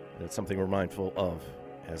 That's something we're mindful of,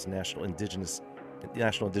 as National Indigenous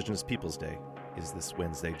Peoples Day is this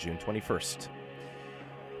Wednesday, June 21st,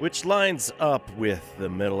 which lines up with the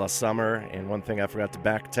middle of summer. And one thing I forgot to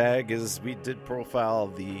back tag is we did profile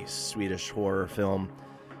the Swedish horror film,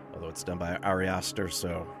 although it's done by Ari Aster,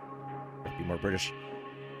 so might be more British.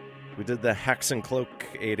 We did the Hacks and Cloak,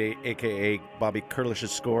 a.k.a. Bobby Kurlish's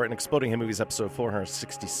score, and Exploding Head Movies episode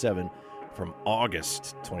 467 from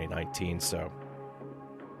August 2019, so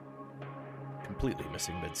completely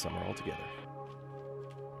missing Midsummer altogether.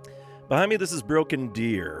 Behind me, this is Broken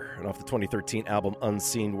Deer, and off the 2013 album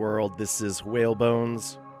Unseen World, this is Whale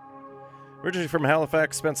Bones. Originally from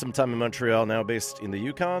Halifax, spent some time in Montreal, now based in the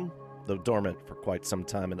Yukon, though dormant for quite some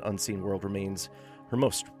time, and Unseen World remains her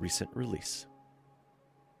most recent release.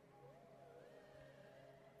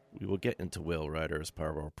 We will get into Whale Rider as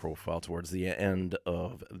part of our profile towards the end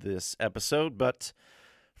of this episode, but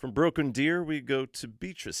from Broken Deer, we go to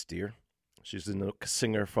Beatrice Deer. She's a Nunavik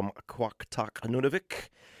singer from Kwaktak, Nunavik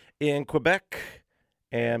in Quebec,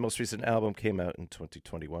 and most recent album came out in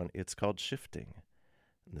 2021. It's called Shifting,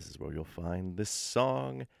 and this is where you'll find this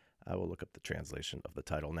song. I will look up the translation of the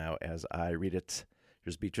title now as I read it.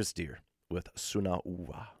 Here's Beatrice Deer with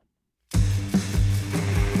Sunauwa.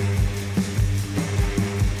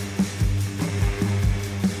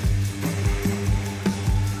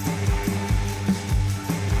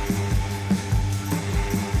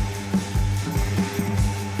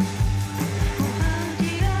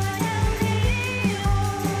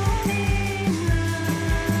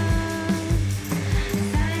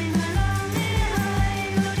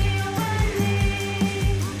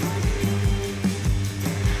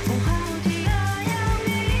 Oh, how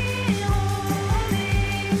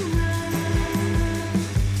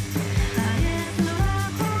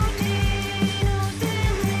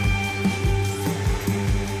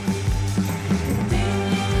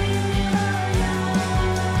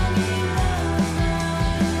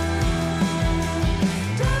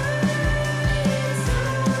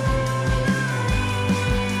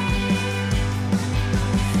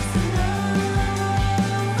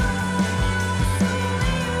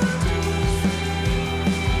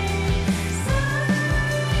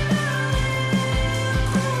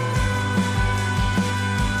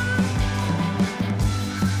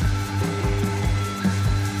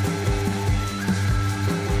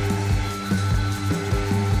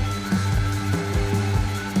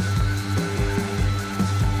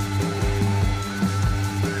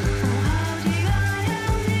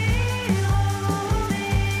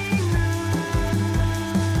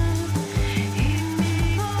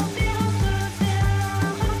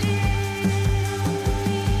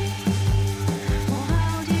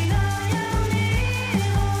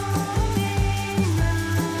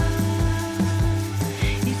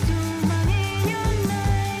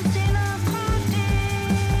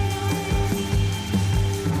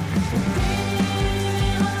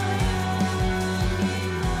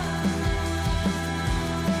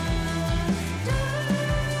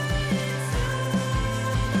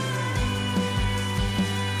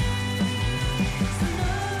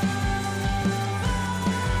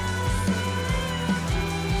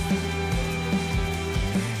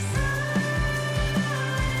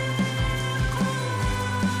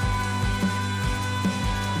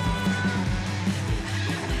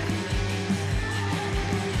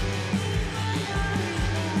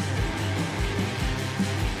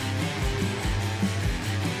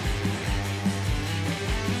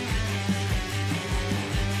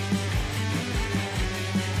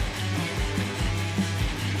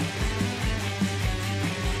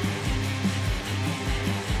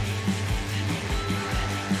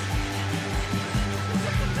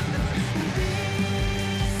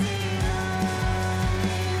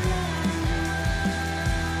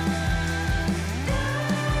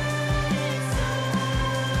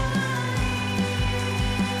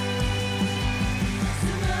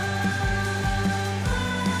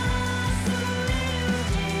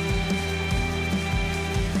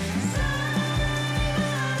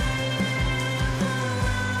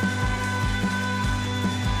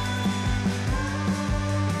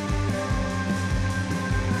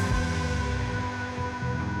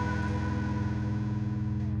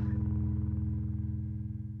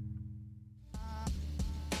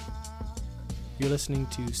You're listening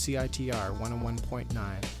to CITR 101.9,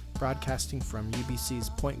 broadcasting from UBC's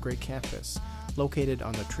Point Grey campus, located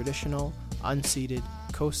on the traditional, unceded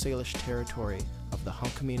Coast Salish territory of the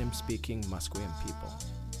Hunkaminam-speaking Musqueam people.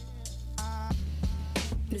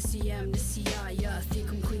 Nisiyam nisiyaya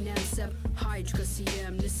thikum quinansep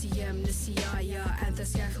hydrocasium nisiyam nisiyaya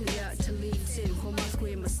anthascaclia talitin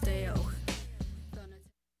homasquimasteo.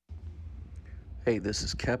 Hey, this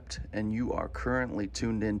is Kept, and you are currently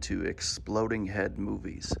tuned into Exploding Head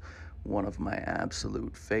Movies, one of my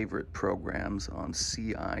absolute favorite programs on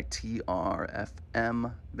CITR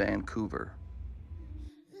FM Vancouver.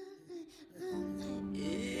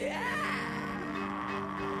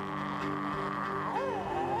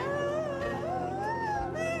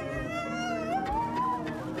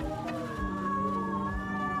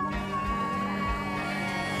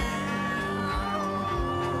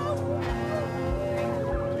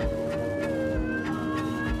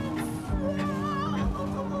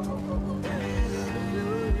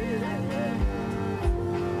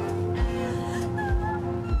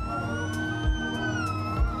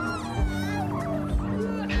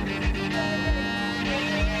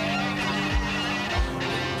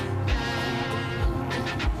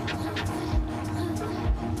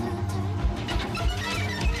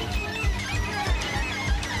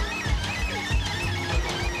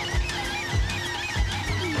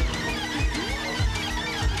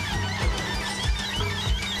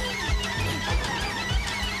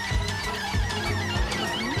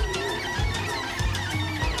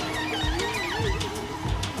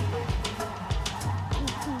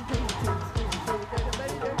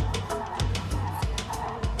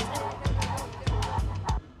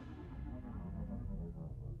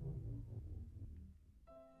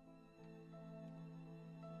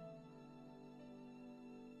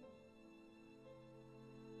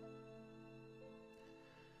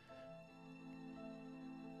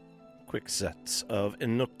 Quick set of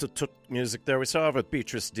Inuktitut music there. We saw with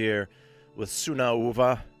Beatrice Deer with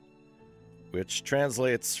Sunauva, which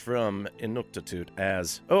translates from Inuktitut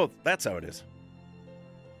as, oh, that's how it is.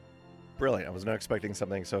 Brilliant. I was not expecting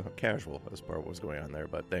something so casual as part of what was going on there,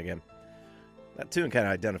 but then again, that tune kind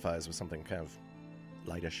of identifies with something kind of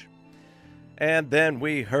lightish. And then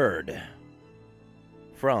we heard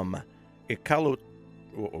from Iqaluktutiaq.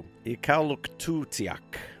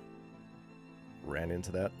 Ran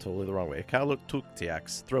into that totally the wrong way.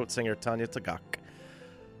 Iqaluktutiaq's throat singer Tanya Tagaq.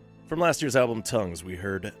 From last year's album Tongues, we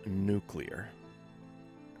heard Nuclear.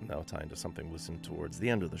 Now tying to something we listened towards the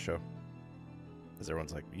end of the show. As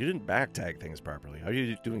everyone's like, you didn't back tag things properly. How are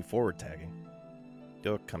you doing forward tagging?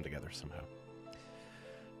 They'll come together somehow.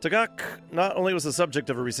 Tagaq not only was the subject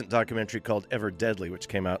of a recent documentary called Ever Deadly, which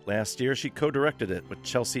came out last year, she co-directed it with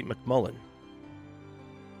Chelsea McMullen.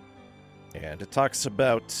 And it talks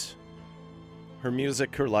about her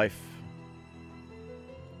music, her life,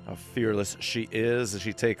 how fearless she is as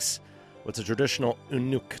she takes what's a traditional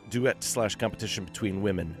Inuk duet/competition between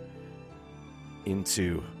women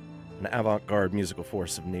into an avant-garde musical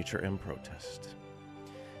force of nature and protest.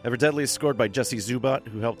 Ever Deadly is scored by Jesse Zubat,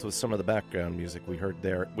 who helped with some of the background music we heard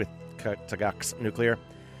there with Tagaq's Nuclear.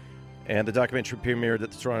 And the documentary premiered at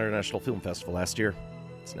the Toronto International Film Festival last year.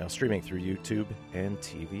 It's now streaming through YouTube and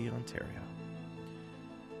TV Ontario.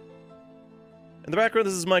 In the background,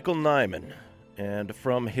 this is Michael Nyman, and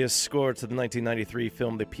from his score to the 1993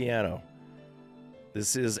 film The Piano.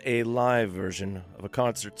 This is a live version of a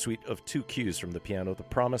concert suite of two cues from the piano, The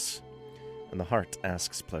Promise and The Heart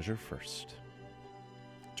Asks Pleasure First.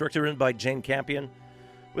 Directed and written by Jane Campion,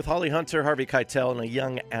 with Holly Hunter, Harvey Keitel, and a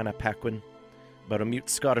young Anna Paquin, about a mute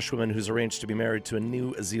Scottish woman who's arranged to be married to a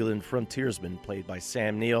New Zealand frontiersman played by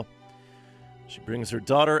Sam Neill. She brings her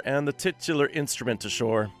daughter and the titular instrument to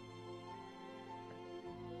shore.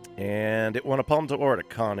 And it won a Palme d'Or at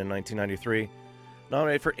Cannes in 1993.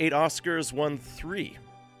 Nominated for 8 Oscars, won 3.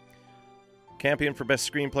 Campion for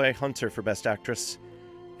Best Screenplay, Hunter for Best Actress,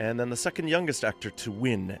 and then the second youngest actor to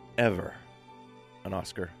win ever an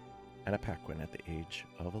Oscar, Anna Paquin at the age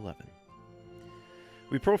of 11.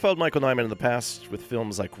 We profiled Michael Nyman in the past with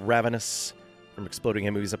films like Ravenous from Exploding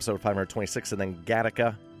Head Movies episode 526, and then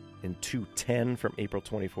Gattaca in 210 from April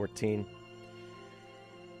 2014.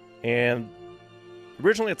 And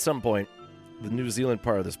originally, at some point, the New Zealand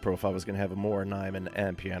part of this profile was going to have more Nyman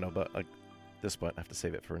and piano, but at this point, I have to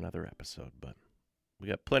save it for another episode. But we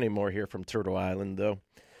got plenty more here from Turtle Island, though.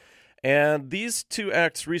 And these two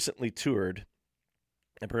acts recently toured,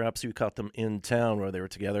 and perhaps you caught them in town where they were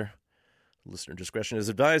together. Listener discretion is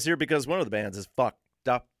advised here because one of the bands is Fucked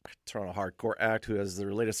Up, Toronto hardcore act who has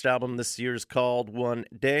their latest album this year's called One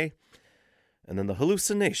Day. And then The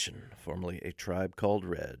Hallucination, formerly A Tribe Called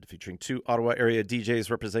Red, featuring two Ottawa area DJs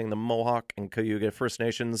representing the Mohawk and Cayuga First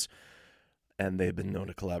Nations. And they've been known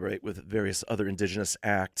to collaborate with various other Indigenous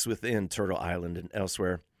acts within Turtle Island and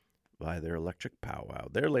elsewhere via their Electric Powwow.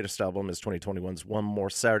 Their latest album is 2021's One More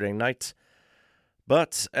Saturday Night.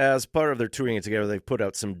 But as part of their touring together, they've put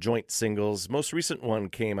out some joint singles. Most recent one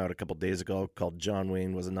came out a couple days ago called John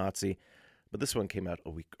Wayne Was a Nazi. But this one came out a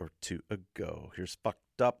week or two ago. Here's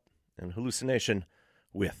Fucked Up and Hallucination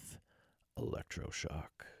with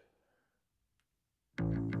Electroshock.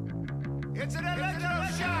 It's an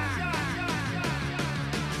electroshock!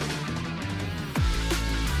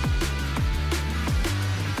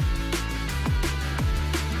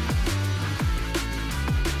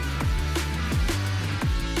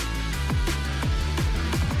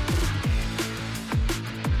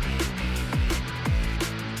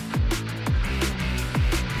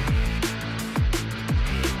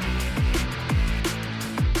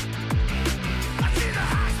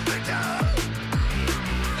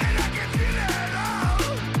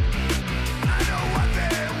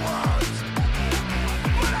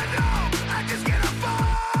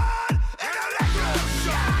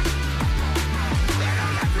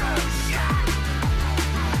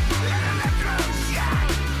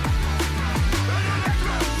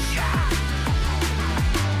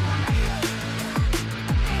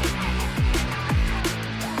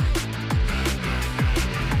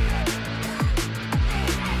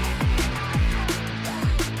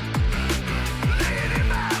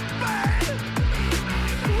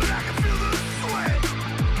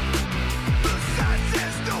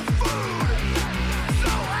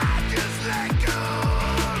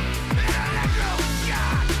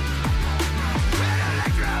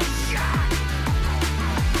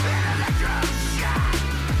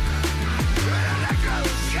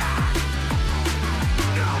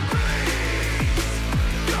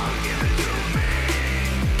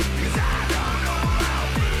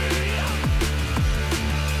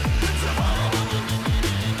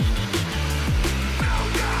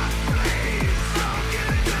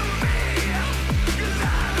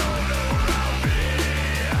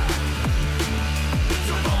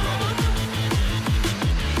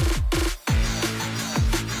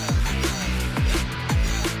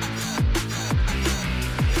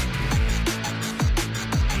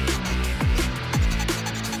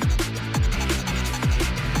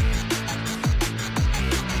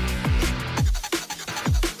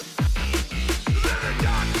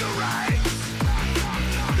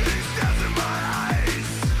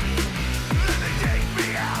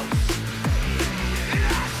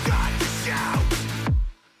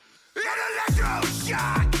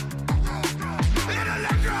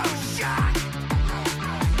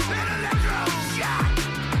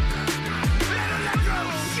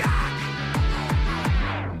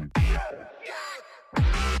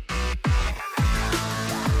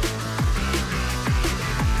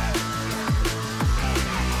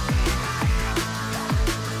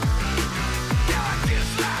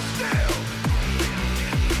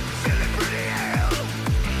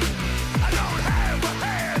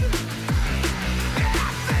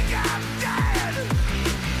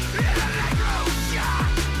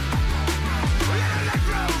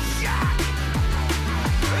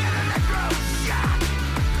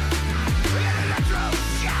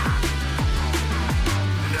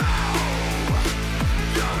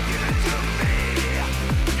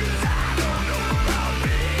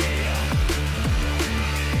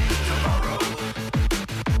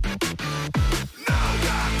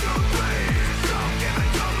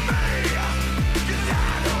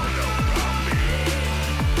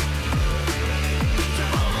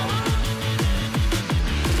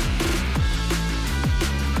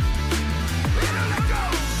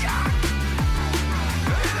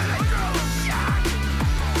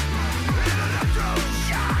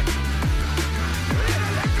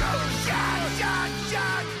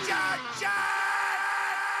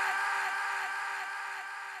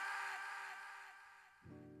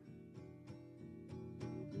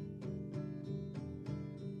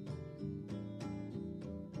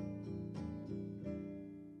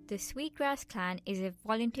 The Sweetgrass Clan is a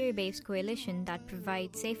volunteer-based coalition that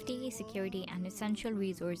provides safety, security, and essential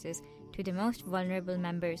resources to the most vulnerable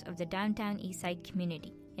members of the downtown Eastside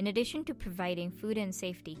community. In addition to providing food and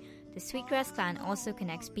safety, the Sweetgrass Clan also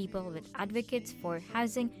connects people with advocates for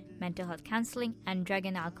housing, mental health counseling, and drug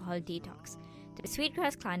and alcohol detox. The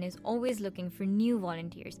Sweetgrass Clan is always looking for new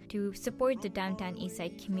volunteers to support the downtown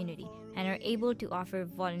Eastside community and are able to offer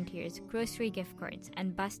volunteers grocery gift cards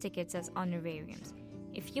and bus tickets as honorariums.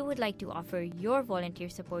 If you would like to offer your volunteer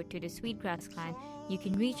support to the Sweetgrass Clan, you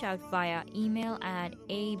can reach out via email at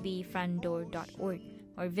abfrontdoor.org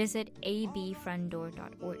or visit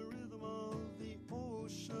abfrontdoor.org.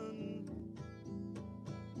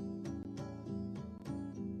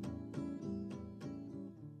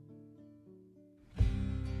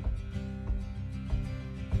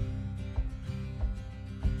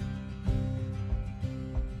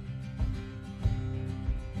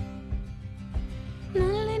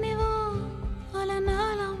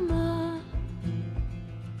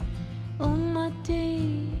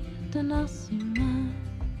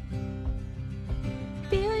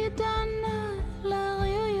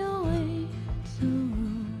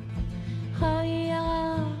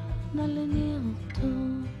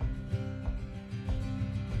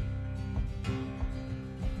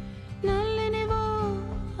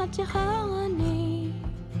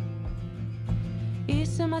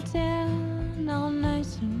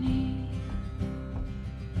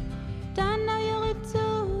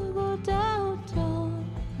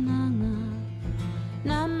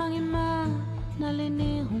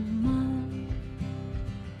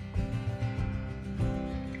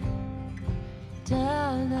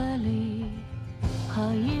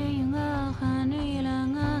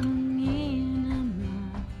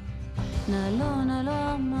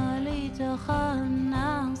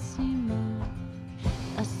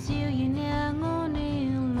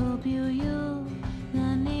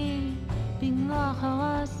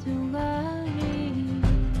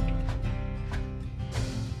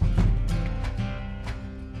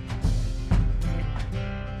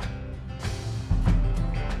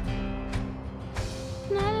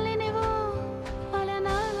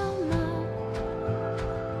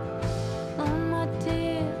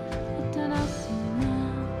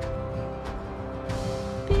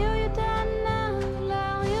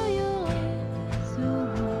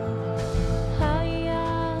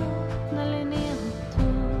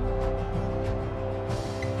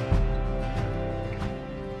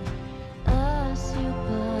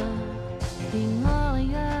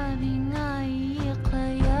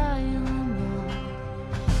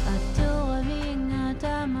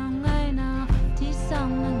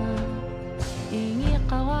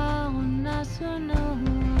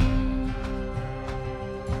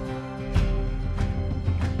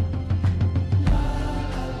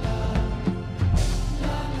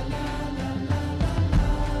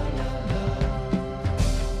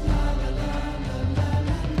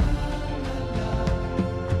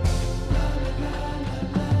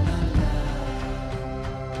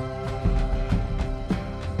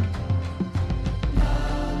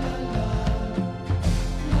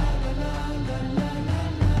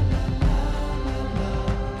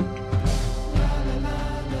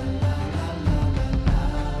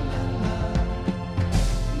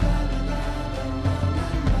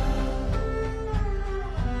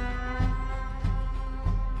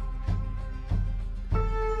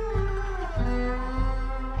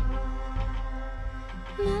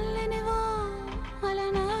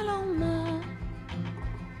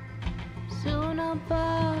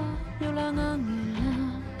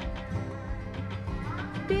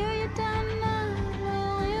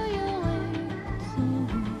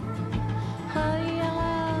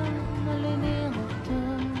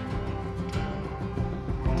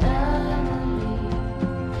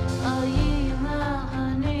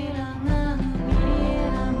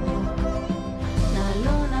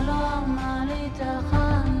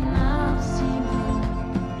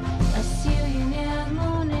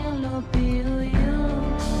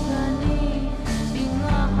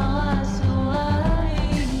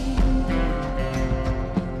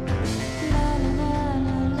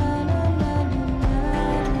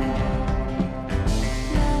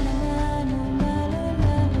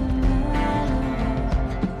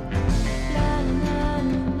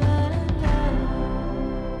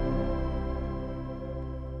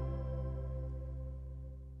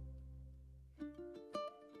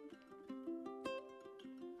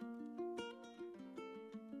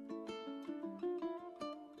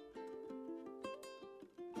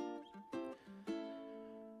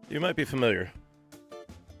 You might be familiar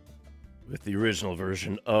with the original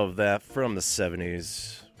version of that from the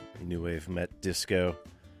 70s, New Wave Met Disco.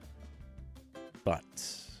 But,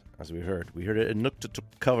 as we heard it in Nuktatuk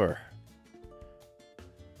cover.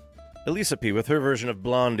 Elisa P. with her version of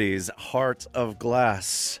Blondie's Heart of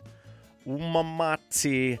Glass,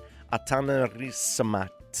 Umamati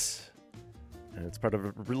Atanarisamat. And it's part of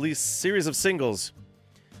a release series of singles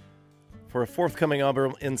for a forthcoming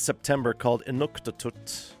album in September called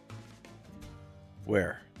Inuktitut,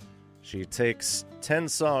 where she takes 10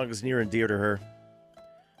 songs near and dear to her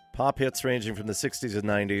pop hits ranging from the 60s and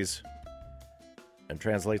 90s and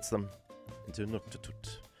translates them into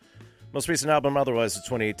Inuktitut. Most recent album otherwise is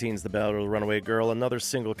 2018's The Ballad of the Runaway Girl. Another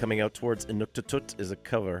single coming out towards Inuktitut is a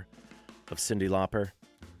cover of Cyndi Lauper.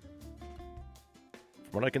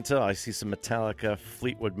 From what I can tell, I see some Metallica,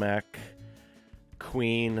 Fleetwood Mac,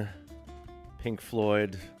 Queen, Pink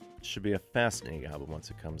Floyd. Should be a fascinating album once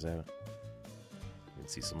it comes out. You can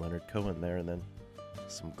see some Leonard Cohen there and then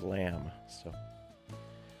some glam. So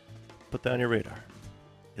put that on your radar.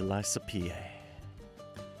 Elisa P.A.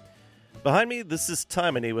 Behind me, this is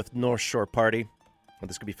Taimane with North Shore Party. And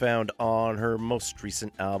this can be found on her most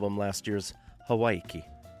recent album, last year's Hawaii.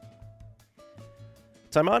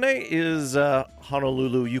 Taimane is a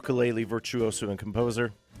Honolulu ukulele virtuoso and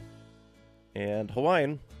composer. And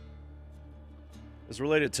Hawaiian is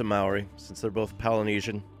related to Maori, since they're both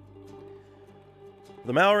Polynesian.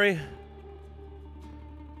 The Maori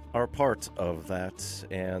are part of that,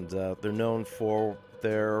 and they're known for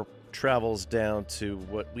their travels down to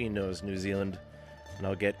what we know as New Zealand, and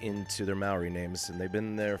I'll get into their Maori names, and they've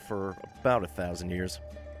been there for about 1,000 years.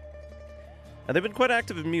 And they've been quite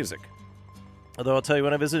active in music. Although I'll tell you,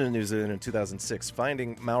 when I visited New Zealand in 2006,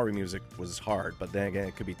 finding Maori music was hard, but then again,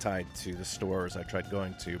 it could be tied to the stores I tried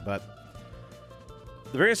going to. But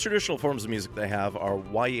the various traditional forms of music they have are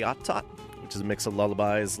waiata, which is a mix of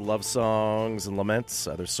lullabies, love songs, and laments,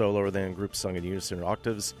 either solo or then in groups sung in unison or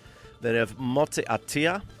octaves. Then they have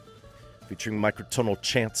moteatia, featuring microtonal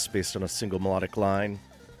chants based on a single melodic line.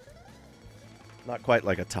 Not quite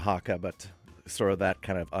like a tahaka, but sort of that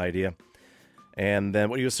kind of idea. And then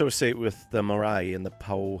what you associate with the marae and the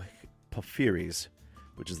pauwhiris,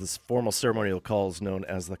 which is this formal ceremonial calls known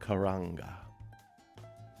as the karanga.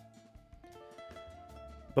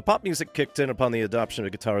 But pop music kicked in upon the adoption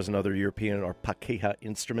of guitars and other European or pakeha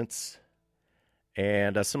instruments.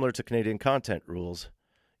 And similar to Canadian content rules,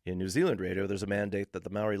 in New Zealand radio, there's a mandate that the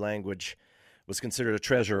Maori language was considered a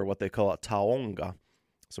treasure, or what they call a taonga.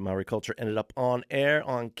 So Maori culture ended up on air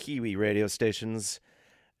on Kiwi radio stations.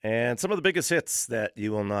 And some of the biggest hits that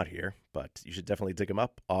you will not hear, but you should definitely dig them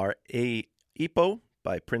up, are E Ipo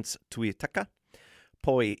by Prince Tuitaka,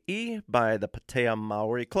 Poi'i by the Patea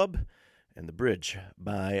Maori Club, and The Bridge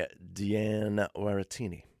by Diane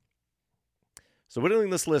Waratini. So whittling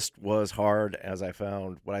this list was hard, as I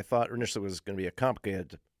found what I thought initially was going to be a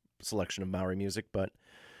complicated selection of Maori music, but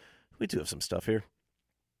we do have some stuff here.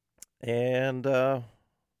 And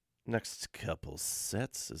next couple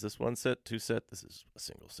sets. Is this one set, two set? This is a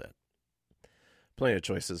single set. Plenty of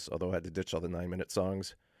choices, although I had to ditch all the 9-minute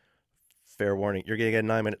songs. Fair warning, you're going to get a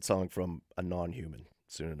 9-minute song from a non-human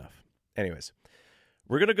soon enough. Anyways,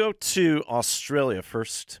 we're going to go to Australia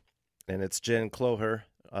first, and it's Jen Cloher.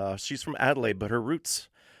 She's from Adelaide, but her roots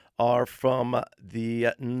are from the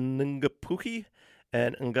Nungapuhi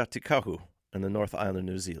and Ngatikahu in the North Island of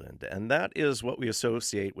New Zealand. And that is what we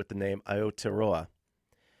associate with the name Aotearoa,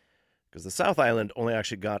 because the South Island only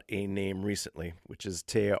actually got a name recently, which is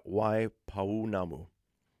Te Waipaunamu.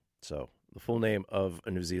 So the full name of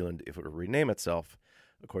New Zealand, if it were to rename itself,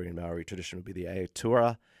 according to Maori tradition, would be the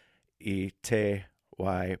Aotearoa I Te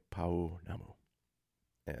Waipaunamu.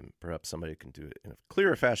 And perhaps somebody can do it in a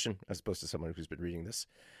clearer fashion, as opposed to someone who's been reading this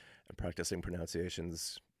and practicing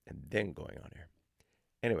pronunciations and then going on here.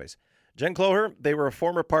 Anyways, Jen Cloher, they were a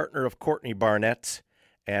former partner of Courtney Barnett,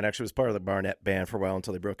 and actually was part of the Barnett band for a while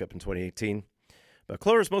until they broke up in 2018. But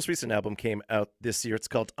Cloher's most recent album came out this year. It's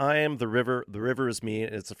called I Am the River Is Me,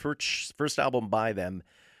 and it's the first album by them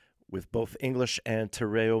with both English and Te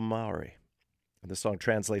Reo Maori. And the song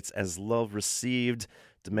translates as love received,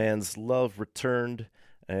 demands love returned,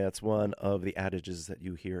 and it's one of the adages that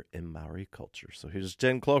you hear in Maori culture. So here's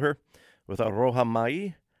Jen Cloher with Aroha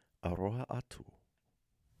Mai, Aroha Atu.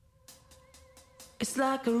 It's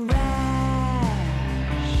like a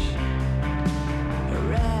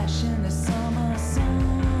rash in the summer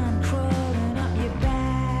sun, crawling up your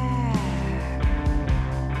back.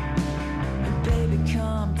 Baby,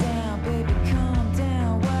 calm down,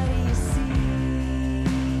 what do you see?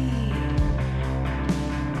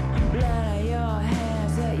 Blood on your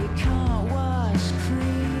hands that you can't wash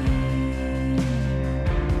clean.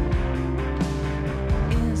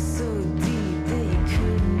 In so deep that you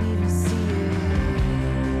couldn't even see it.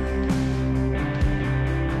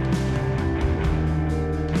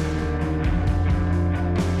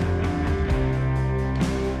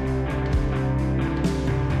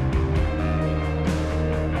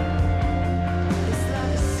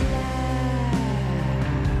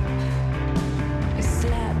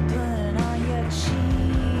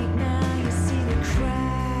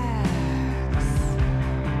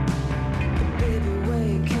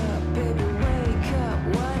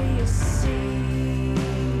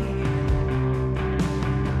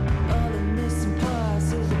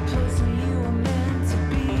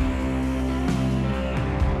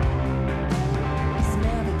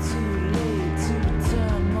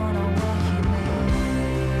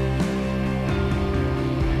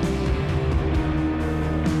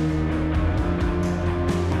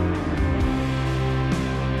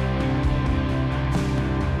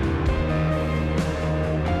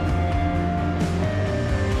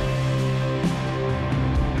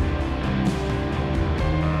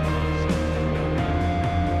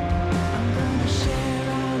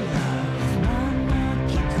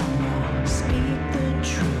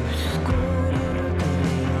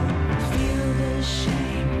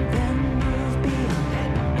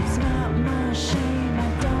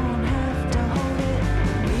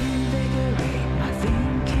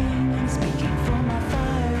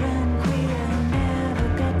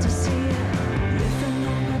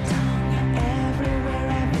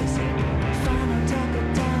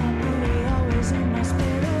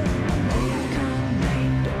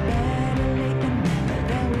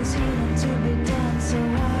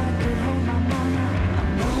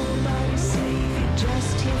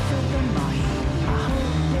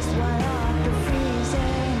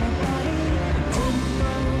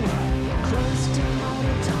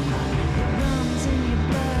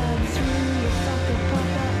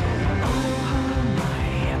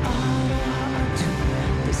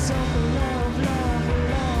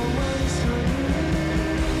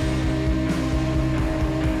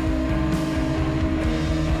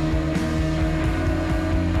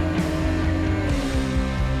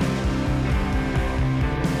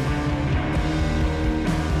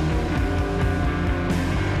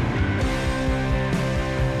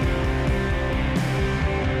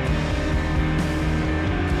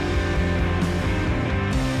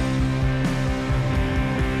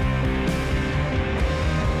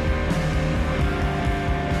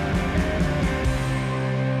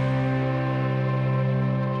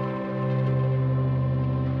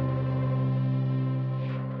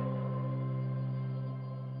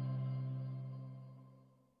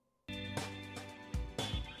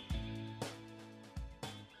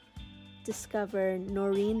 Discover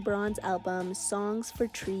Noreen Braun's album Songs for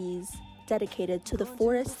Trees, dedicated to the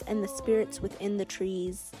forests and the spirits within the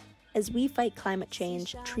trees. As we fight climate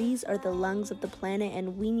change, trees are the lungs of the planet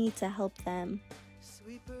and we need to help them.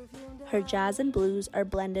 Her jazz and blues are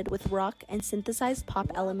blended with rock and synthesized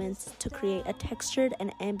pop elements to create a textured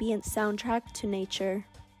and ambient soundtrack to nature.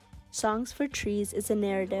 Songs for Trees is a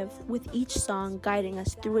narrative, with each song guiding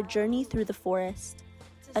us through a journey through the forest.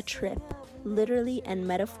 A trip, literally and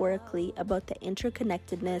metaphorically, about the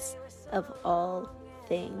interconnectedness of all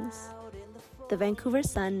things. The Vancouver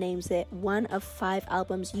Sun names it one of 5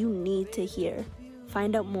 albums you need to hear.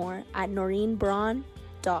 Find out more at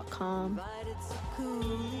noreenbraun.com.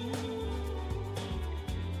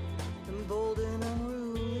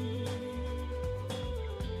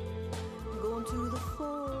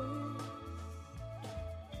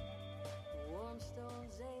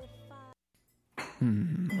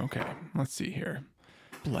 Okay, let's see here.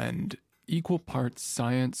 Blend equal parts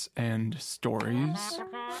science and stories.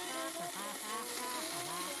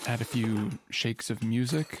 Add a few shakes of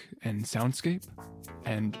music and soundscape,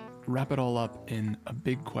 and wrap it all up in a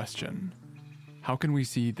big question. How can we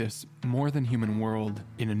see this more than human world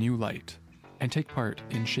in a new light and take part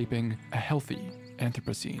in shaping a healthy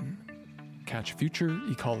Anthropocene? Catch Future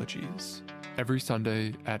Ecologies every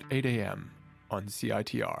Sunday at 8 a.m. on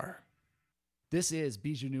CITR. This is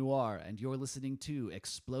Bijou Noir, and you're listening to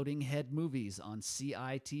Exploding Head Movies on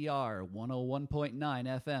CITR 101.9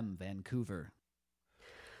 FM, Vancouver.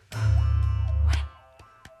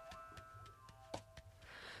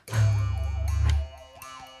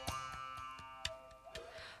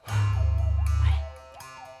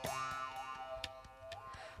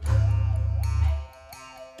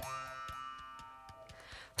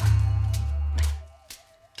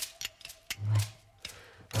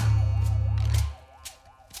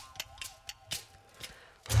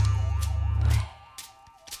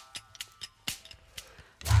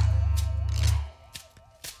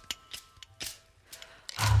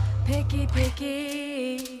 Picky,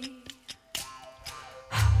 picky,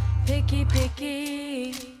 picky,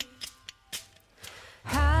 picky.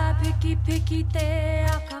 Ha, picky, picky te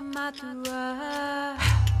akamatua.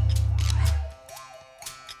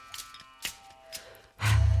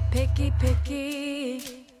 Picky,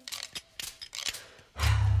 picky,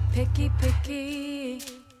 picky, picky.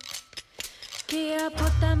 Kia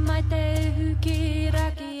pota mai te huki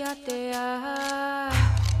raki atea.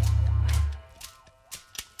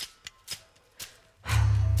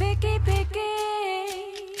 Picky, picky,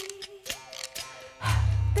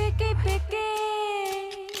 picky, picky.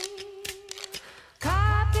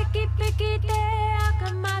 Ka picky, picky te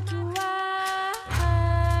akamatua.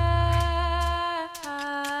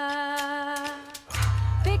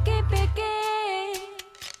 Picky, picky,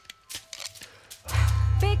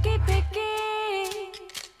 picky, picky.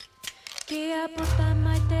 Kia pota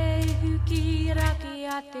mai te huki raki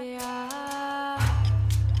atea.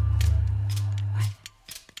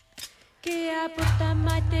 Kia puta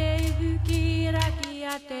mai te huki raki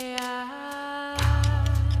atea.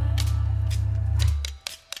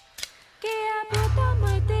 Kia puta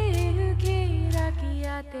mai te huki raki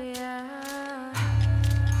atea.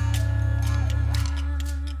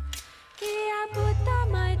 Kia puta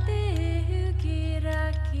mai te huki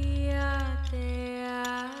raki atea.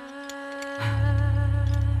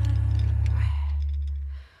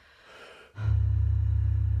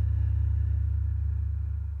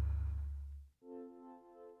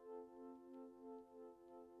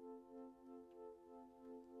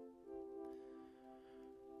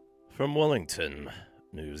 From Wellington,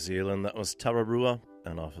 New Zealand, that was Tararua,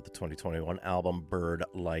 and off of the 2021 album Bird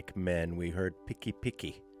Like Men, we heard Piki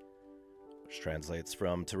Piki, which translates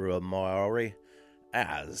from Tararua Maori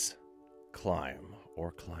as climb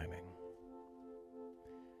or climbing.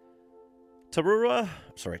 Tararua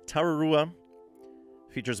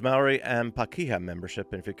features Maori and Pakeha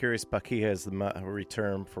membership, and if you're curious, Pakeha is the Maori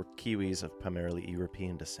term for Kiwis of primarily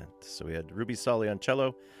European descent. So we had Ruby Solly on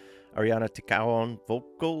cello, Ariana Tikao on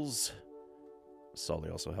vocals. Solly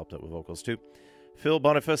also helped out with vocals too. Phil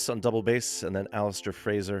Boniface on double bass, and then Alistair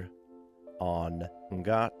Fraser on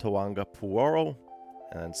Nga Toanga Puoro.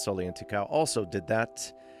 And Solly and Tikao also did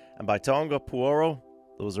that. And by Toanga Puoro,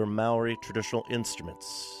 those are Maori traditional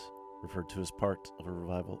instruments, referred to as part of a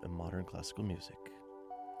revival in modern classical music.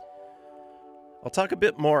 I'll talk a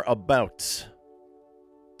bit more about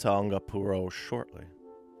Toanga Puoro shortly.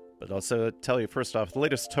 But I'll also tell you first off, the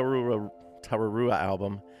latest Tararua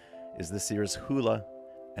album is this year's Hula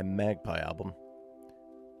and Magpie album.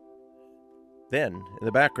 Then, in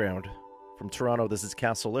the background, from Toronto, this is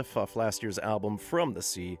Castle Liff off last year's album From the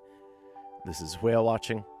Sea. This is Whale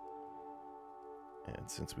Watching. And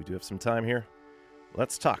since we do have some time here,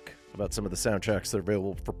 let's talk about some of the soundtracks that are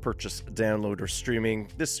available for purchase, download, or streaming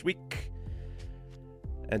this week.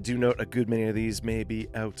 And do note, a good many of these may be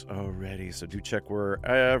out already, so do check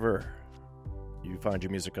wherever you find your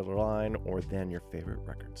music online or then your favorite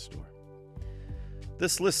record store.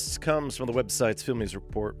 This list comes from the websites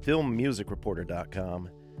filmmusicreporter.com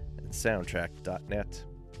and soundtrack.net.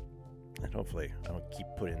 And hopefully I don't keep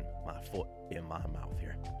putting my foot in my mouth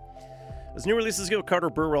here. As new releases go, Carter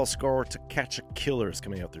Burwell's score to Catch a Killer is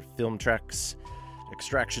coming out through Film Tracks.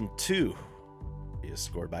 Extraction 2 is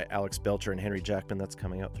scored by Alex Belcher and Henry Jackman. That's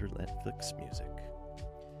coming out through Netflix Music.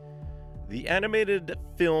 The animated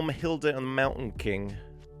film Hilda and the Mountain King,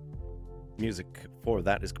 music for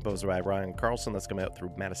that is composed by Ryan Carlson. That's coming out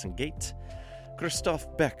through Madison Gate. Christoph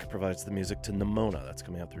Beck provides the music to Nimona. That's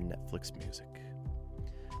coming out through Netflix Music.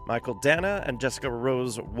 Michael Dana and Jessica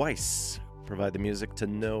Rose Weiss provide the music to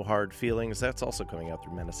No Hard Feelings. That's also coming out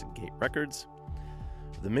through Madison Gate Records.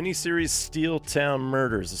 The miniseries Steel Town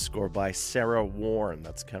Murders is scored by Sarah Warren.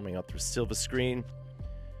 That's coming out through Silva Screen.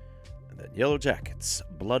 And then Yellow Jackets,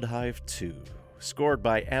 Blood Hive 2, scored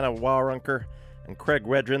by Anna Warunker and Craig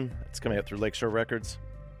Redrin. That's coming out through Lakeshore Records.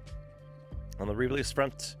 On the re-release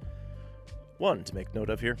front, one to make note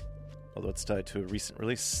of here, although it's tied to a recent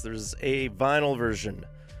release, there's a vinyl version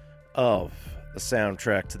of the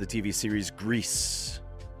soundtrack to the TV series Grease,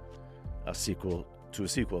 a sequel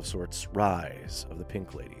of sorts, Rise of the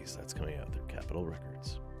Pink Ladies. That's coming out through Capitol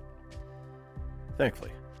Records.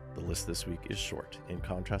 Thankfully, the list this week is short in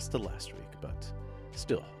contrast to last week, but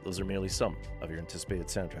still, those are merely some of your anticipated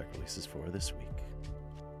soundtrack releases for this week.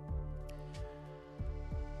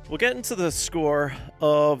 We'll get into the score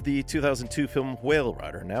of the 2002 film Whale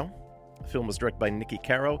Rider now. The film was directed by Nikki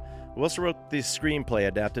Caro, who also wrote the screenplay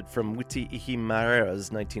adapted from Witi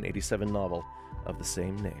Ihimara's 1987 novel of the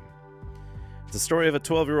same name. It's the story of a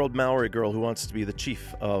 12-year-old Maori girl who wants to be the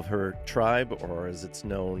chief of her tribe, or as it's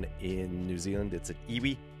known in New Zealand, it's an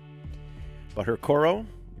iwi. But her koro,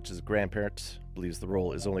 which is a grandparent, believes the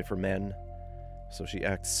role is only for men, so she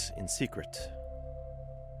acts in secret.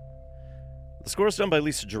 The score is done by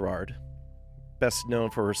Lisa Gerrard, best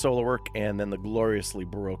known for her solo work and then the gloriously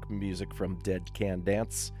Baroque music from Dead Can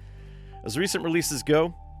Dance. As recent releases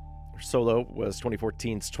go, her solo was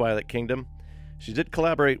 2014's Twilight Kingdom. She did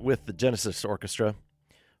collaborate with the Genesis Orchestra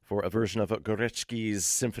for a version of Gorecki's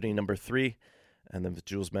Symphony No. 3, and then with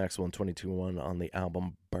Jules Maxwell in 2021 on the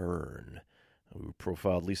album Burn. We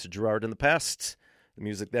profiled Lisa Gerrard in the past, the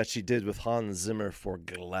music that she did with Hans Zimmer for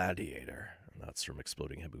Gladiator. And that's from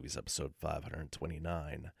Exploding Head Movies, episode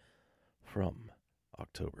 529 from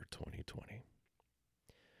October 2020.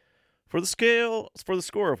 For the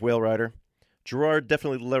score of Whale Rider, Gerrard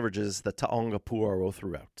definitely leverages the Taonga Puaro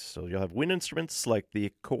throughout. So you'll have wind instruments like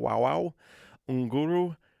the Kawawau,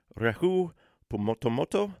 Unguru, Rehu,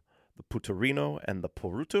 Pumotomoto, the Putarino, and the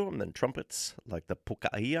Poruto, and then trumpets like the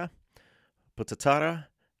Pukaia, Putatara,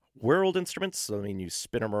 whirled instruments. So, I mean, you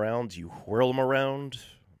spin them around, you whirl them around.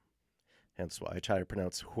 Hence why I try to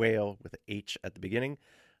pronounce whale with an H at the beginning,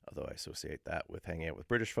 although I associate that with hanging out with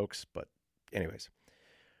British folks. But anyways,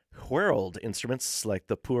 whirled instruments like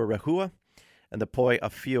the Pua Rehua and the Poi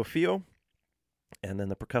Afiofio, and then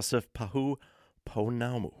the percussive Pahu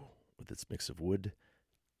Ponaumu with its mix of wood,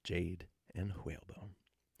 jade, and whalebone.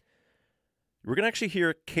 We're going to actually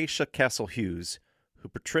hear Keisha Castle Hughes, who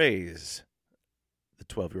portrays the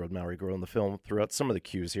 12-year-old Maori girl in the film, throughout some of the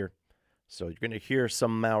cues here. So you're going to hear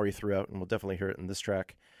some Maori throughout, and we'll definitely hear it in this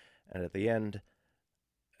track. And at the end,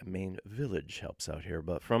 a main village helps out here.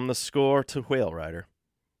 But from the score to Whale Rider,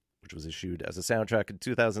 which was issued as a soundtrack in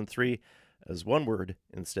 2003 as one word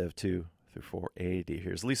instead of 2 through 4 AD.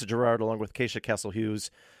 Here's Lisa Gerrard along with Keisha Castle Hughes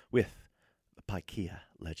with the Paikea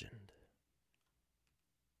Legend.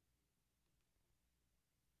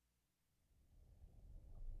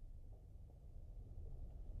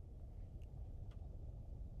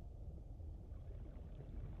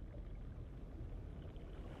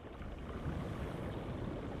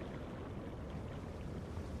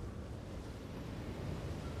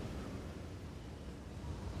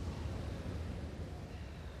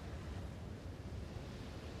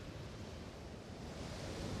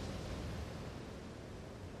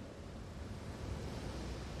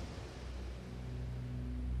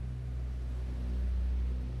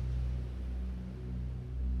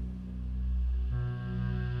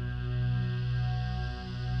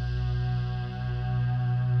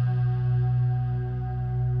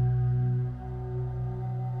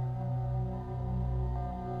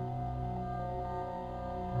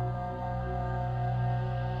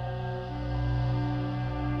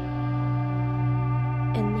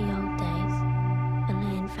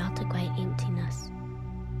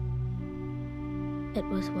 It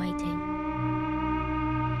was waiting.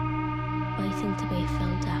 Waiting to be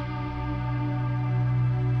filled up.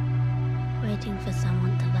 Waiting for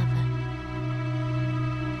someone to love it.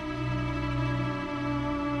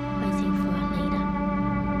 Waiting for a leader.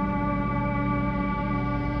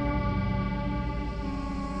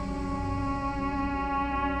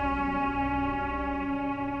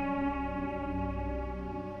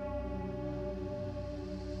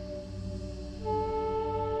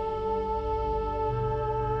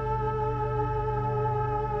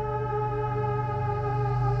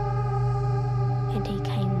 And he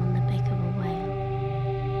came on the back of a whale.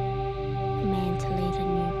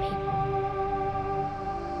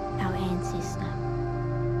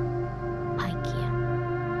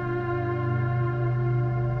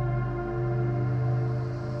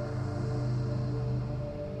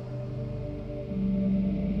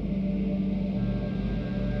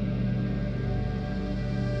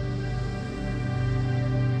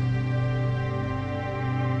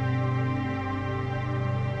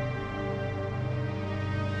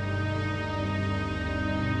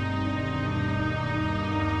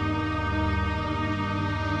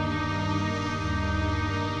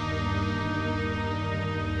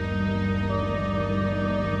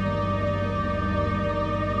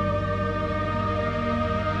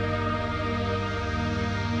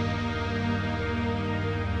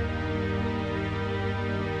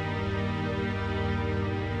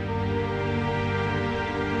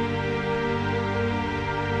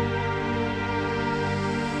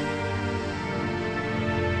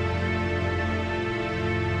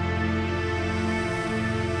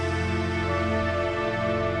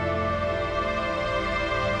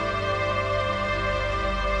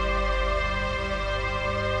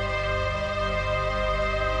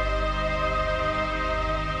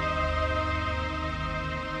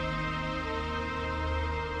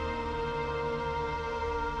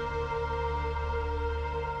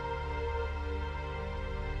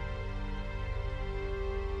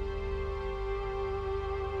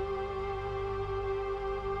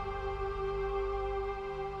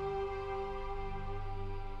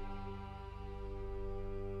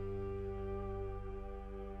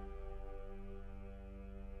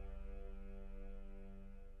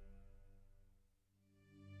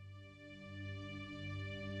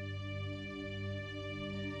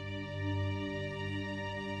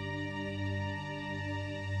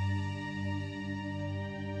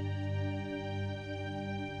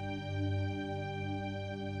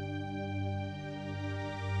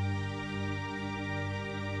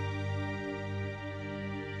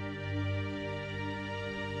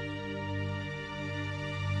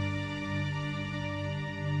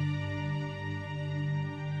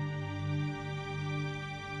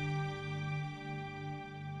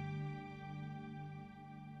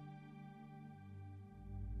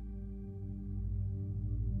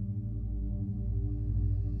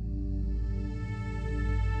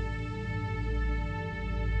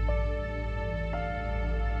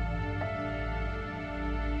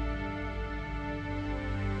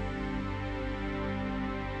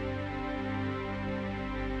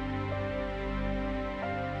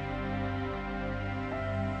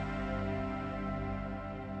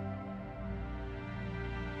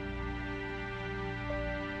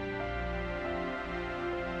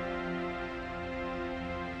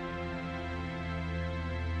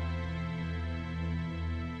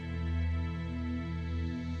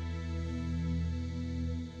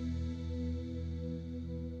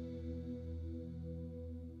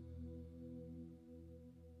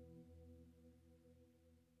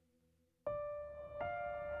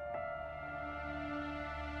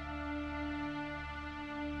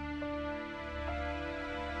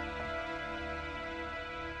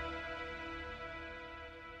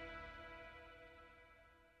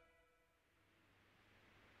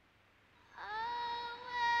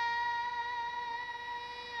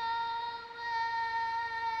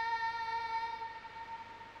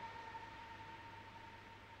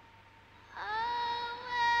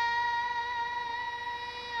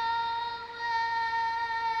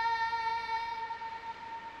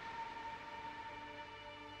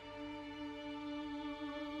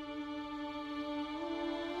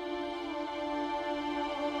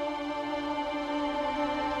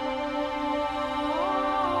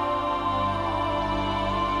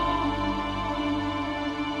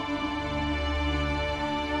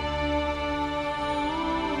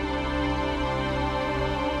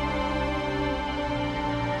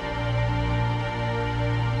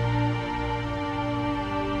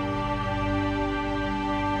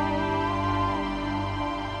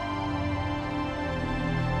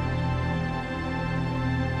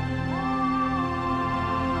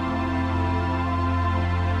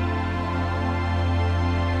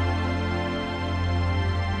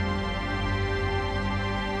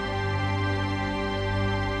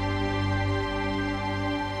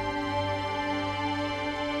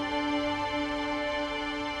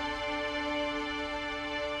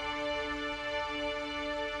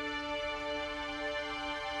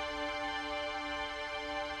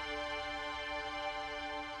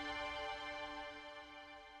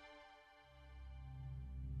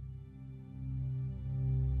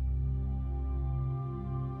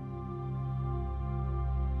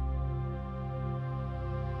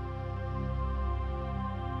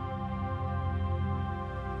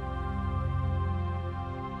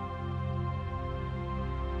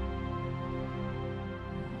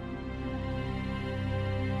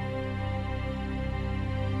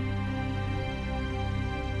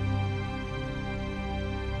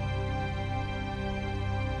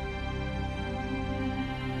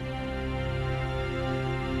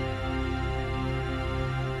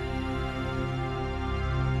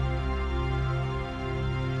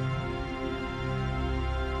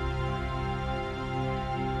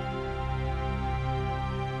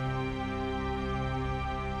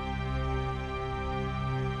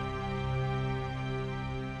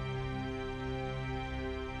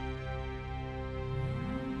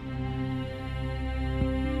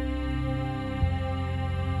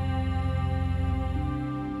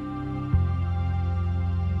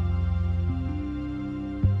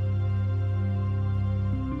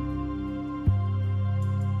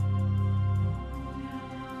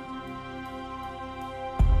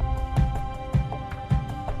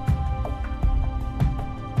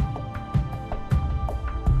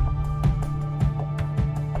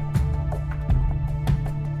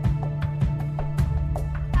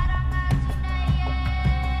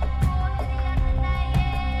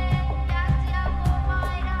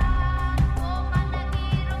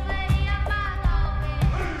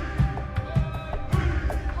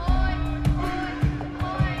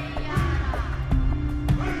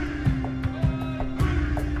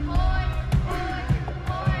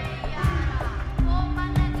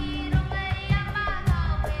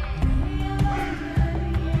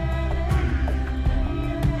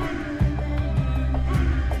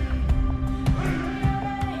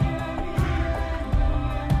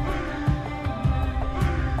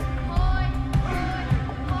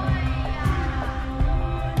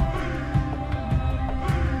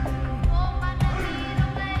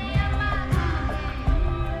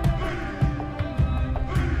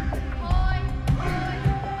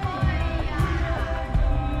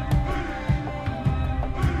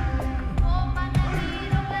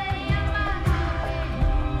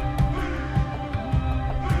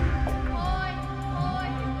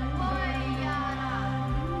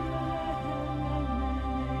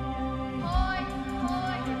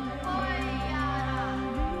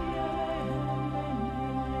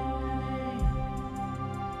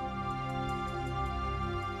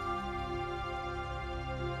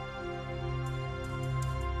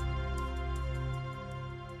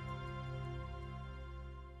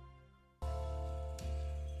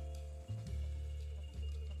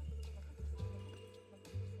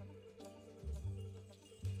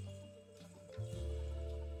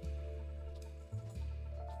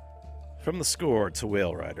 From the score to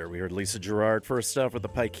Whale Rider, we heard Lisa Gerrard first off with the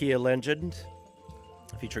Paikia Legend,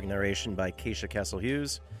 featuring narration by Keisha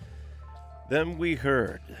Castle-Hughes. Then we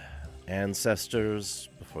heard Ancestors,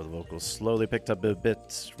 before the vocals slowly picked up a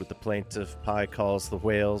bit with the plaintive Pi Calls the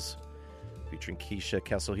Whales, featuring Keisha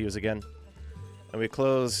Castle-Hughes again. And we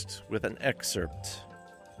closed with an excerpt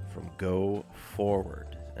from Go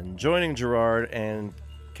Forward. And joining Gerrard and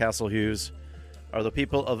Castle-Hughes are the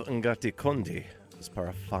people of Ngati Kondi as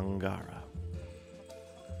Parafangara.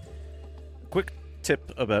 Quick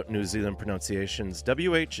tip about New Zealand pronunciations.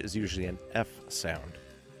 WH is usually an F sound,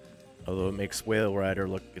 although it makes Whale Rider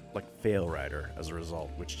look like Fail Rider as a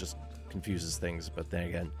result, which just confuses things. But then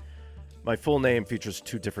again, my full name features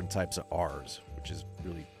 2 different types of R's, which is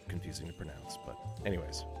really confusing to pronounce. But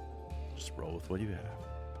anyways, just roll with what you have.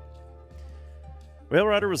 Whale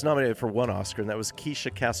Rider was nominated for 1 Oscar, and that was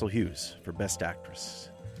Keisha Castle-Hughes for Best Actress.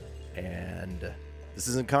 And this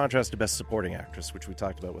is in contrast to Best Supporting Actress, which we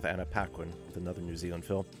talked about with Anna Paquin, with another New Zealand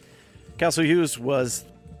film. Castle-Hughes was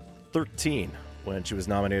 13 when she was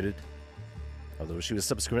nominated, although she was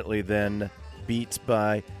subsequently then beat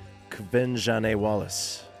by Quvenzhané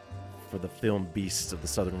Wallis for the film Beasts of the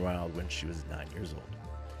Southern Wild when she was 9 years old.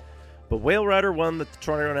 But Whale Rider won the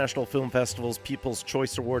Toronto International Film Festival's People's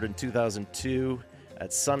Choice Award in 2002.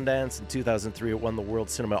 At Sundance in 2003, it won the World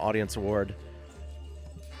Cinema Audience Award.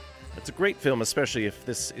 It's a great film, especially if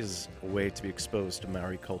this is a way to be exposed to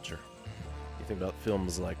Maori culture. You think about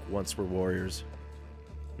films like Once Were Warriors,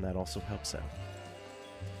 and that also helps out.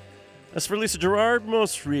 As for Lisa Gerrard's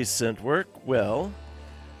most recent work, well,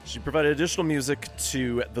 she provided additional music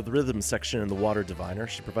to the rhythm section in The Water Diviner.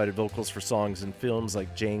 She provided vocals for songs in films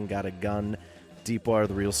like Jane Got a Gun, Deepwater,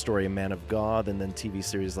 The Real Story of Man of God, and then TV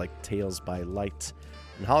series like Tales by Light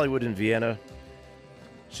in Hollywood and Vienna.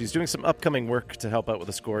 She's doing some upcoming work to help out with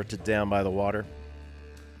the score to Down by the Water.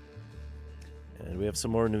 And we have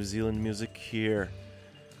some more New Zealand music here.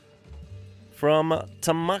 From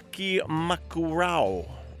Tamaki Makurau,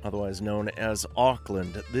 otherwise known as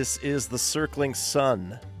Auckland, this is The Circling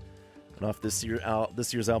Sun. And off this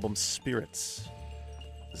year's album, Spirits.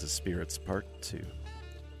 This is Spirits Part 2.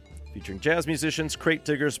 Featuring jazz musicians, crate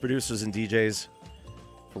diggers, producers, and DJs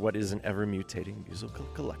for what is an ever-mutating musical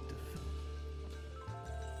collective.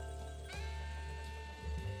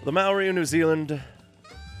 The Maori in New Zealand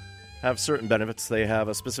have certain benefits. They have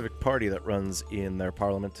a specific party that runs in their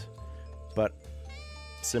parliament, but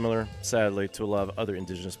similar, sadly, to a lot of other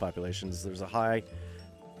indigenous populations, there's a high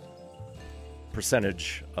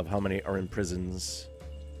percentage of how many are in prisons,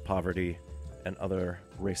 poverty, and other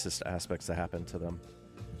racist aspects that happen to them.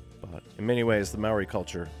 But in many ways, the Maori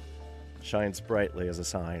culture shines brightly as a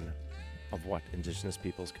sign of what indigenous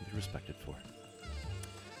peoples can be respected for.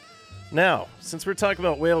 Now, since we're talking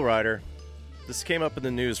about Whale Rider, this came up in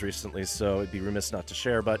the news recently, so it'd be remiss not to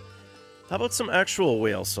share, but how about some actual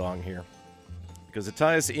whale song here? Because it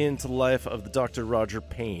ties into the life of the Dr. Roger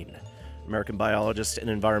Payne, American biologist and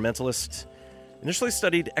environmentalist. Initially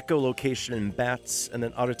studied echolocation in bats and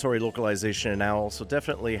then auditory localization in owls, so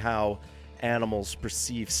definitely how animals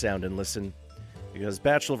perceive sound and listen. He has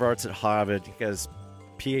Bachelor of Arts at Harvard, he has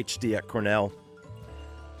PhD at Cornell,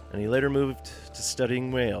 and he later moved to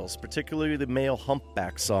studying whales, particularly the male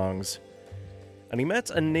humpback songs. And he met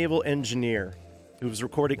a naval engineer who was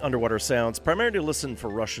recording underwater sounds, primarily to listen for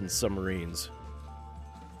Russian submarines.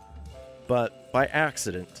 But by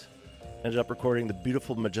accident, ended up recording the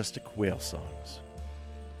beautiful, majestic whale songs.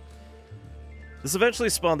 This eventually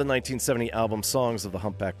spawned the 1970 album Songs of the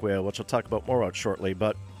Humpback Whale, which I'll talk about more about shortly,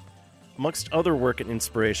 but amongst other work and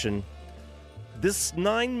inspiration, this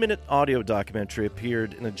 9-minute audio documentary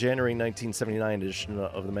appeared in a January 1979 edition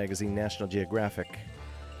of the magazine National Geographic,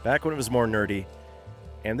 back when it was more nerdy,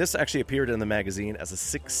 and this actually appeared in the magazine as a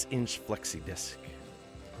 6-inch flexi disc.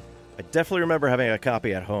 I definitely remember having a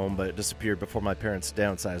copy at home, but it disappeared before my parents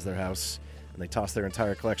downsized their house, and they tossed their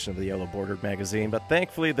entire collection of the yellow bordered magazine, but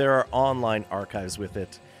thankfully there are online archives with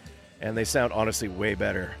it, and they sound honestly way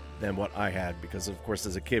better than what I had, because of course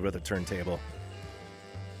as a kid with a turntable,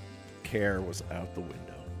 care was out the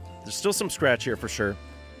window. There's still some scratch here for sure,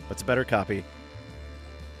 but it's a better copy.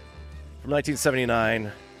 From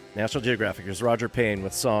 1979, National Geographic, here's Roger Payne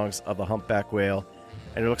with Songs of the Humpback Whale,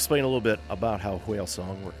 and it'll explain a little bit about how whale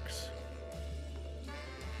song works.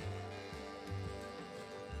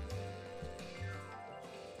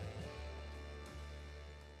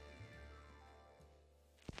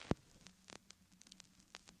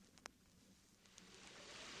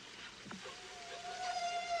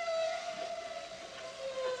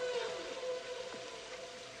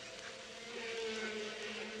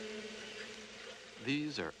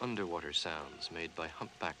 These are underwater sounds made by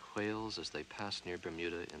humpback whales as they pass near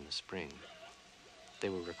Bermuda in the spring. They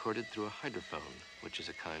were recorded through a hydrophone, which is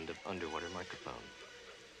a kind of underwater microphone.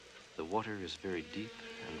 The water is very deep,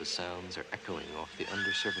 and the sounds are echoing off the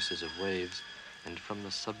undersurfaces of waves and from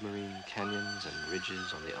the submarine canyons and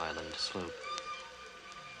ridges on the island slope.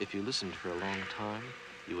 If you listened for a long time,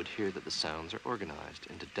 you would hear that the sounds are organized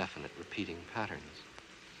into definite repeating patterns.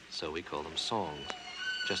 So we call them songs,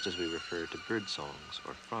 just as we refer to bird songs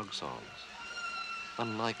or frog songs.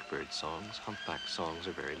 Unlike bird songs, humpback songs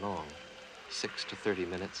are very long, 6 to 30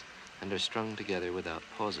 minutes, and are strung together without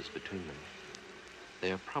pauses between them.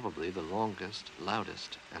 They are probably the longest,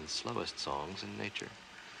 loudest, and slowest songs in nature.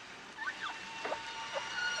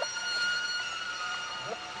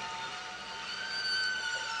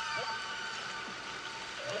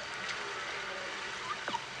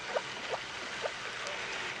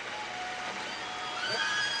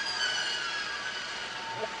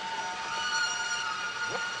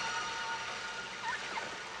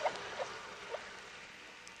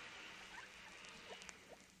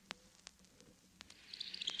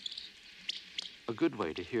 A good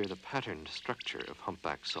way to hear the patterned structure of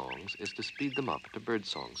humpback songs is to speed them up to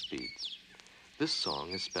birdsong speeds. This song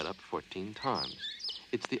is sped up 14 times.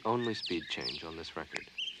 It's the only speed change on this record.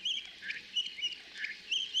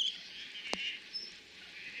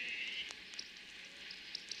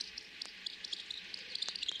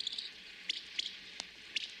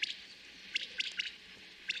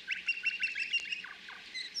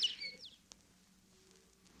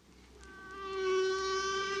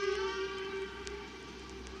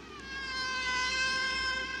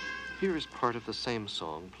 Here is part of the same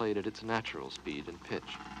song played at its natural speed and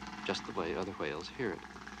pitch, just the way other whales hear it.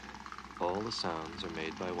 All the sounds are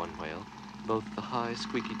made by one whale, both the high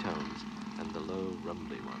squeaky tones and the low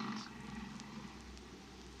rumbly ones.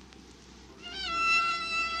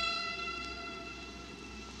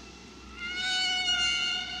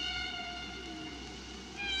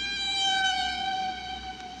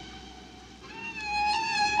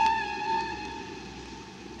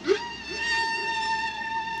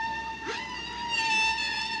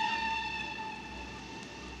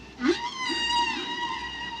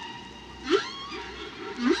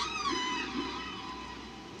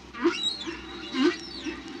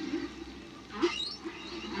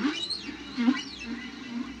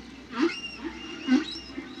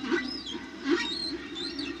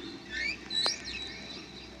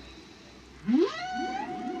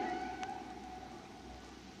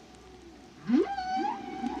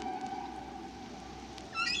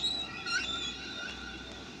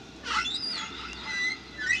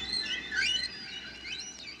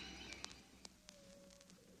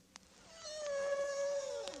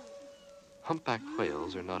 Humpback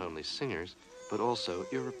whales are not only singers, but also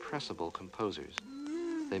irrepressible composers.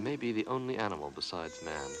 They may be the only animal besides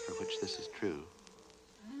man for which this is true.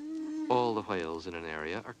 All the whales in an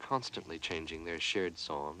area are constantly changing their shared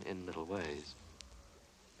song in little ways.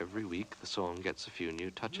 Every week the song gets a few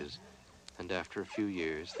new touches, and after a few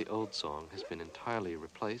years the old song has been entirely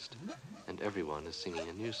replaced and everyone is singing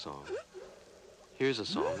a new song. Here's a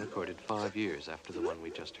song recorded 5 years after the one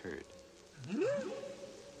we just heard.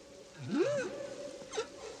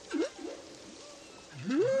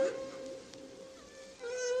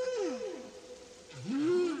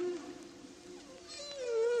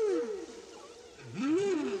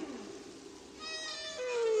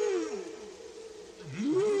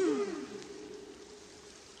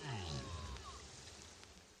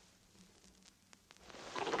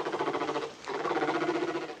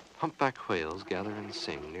 Humpback whales gather and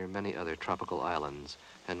sing near many other tropical islands,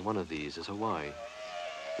 and one of these is Hawaii.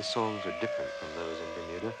 The songs are different from those in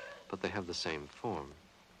Bermuda, but they have the same form.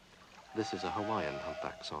 This is a Hawaiian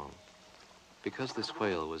humpback song. Because this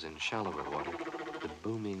whale was in shallower water, the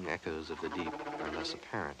booming echoes of the deep are less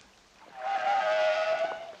apparent.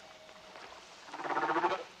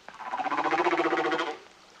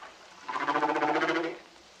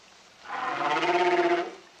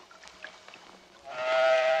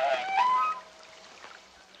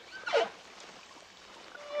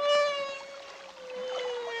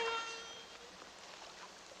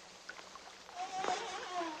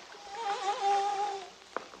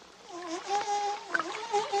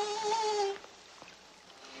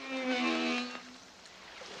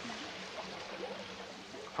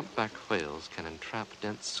 Humpback whales can entrap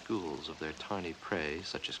dense schools of their tiny prey,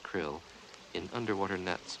 such as krill, in underwater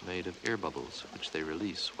nets made of air bubbles, which they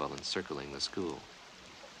release while encircling the school.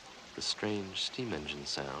 The strange steam engine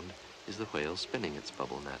sound is the whale spinning its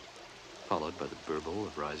bubble net, followed by the burble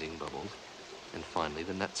of rising bubbles, and finally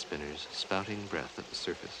the net spinners spouting breath at the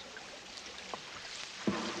surface.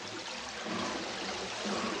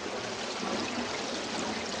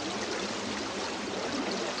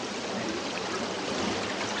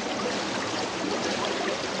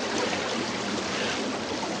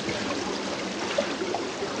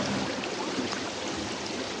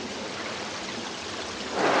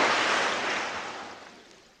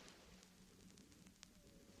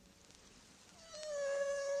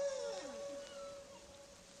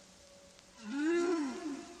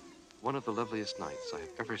 One of the loveliest nights I have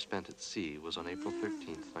ever spent at sea was on April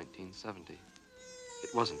 13th, 1970.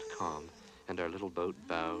 It wasn't calm, and our little boat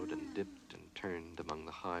bowed and dipped and turned among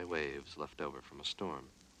the high waves left over from a storm.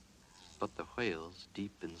 But the whales,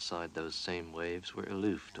 deep inside those same waves, were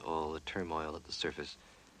aloof to all the turmoil at the surface,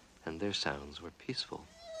 and their sounds were peaceful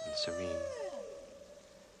and serene.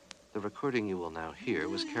 The recording you will now hear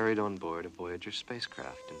was carried on board a Voyager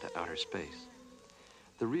spacecraft into outer space.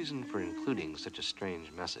 The reason for including such a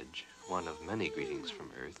strange message, one of many greetings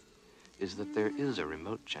from Earth, is that there is a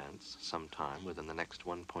remote chance, sometime within the next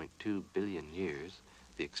 1.2 billion years,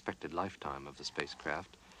 the expected lifetime of the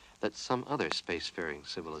spacecraft, that some other spacefaring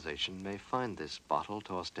civilization may find this bottle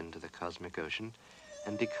tossed into the cosmic ocean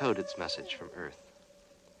and decode its message from Earth.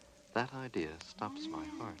 That idea stops my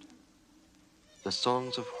heart. The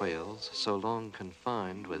songs of whales, so long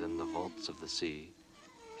confined within the vaults of the sea,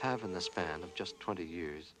 have in the span of just 20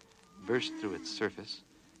 years burst through its surface,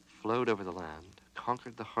 flowed over the land,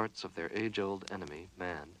 conquered the hearts of their age-old enemy,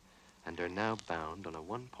 man, and are now bound on a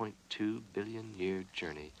 1.2 billion year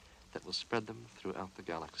journey that will spread them throughout the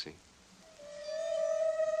galaxy.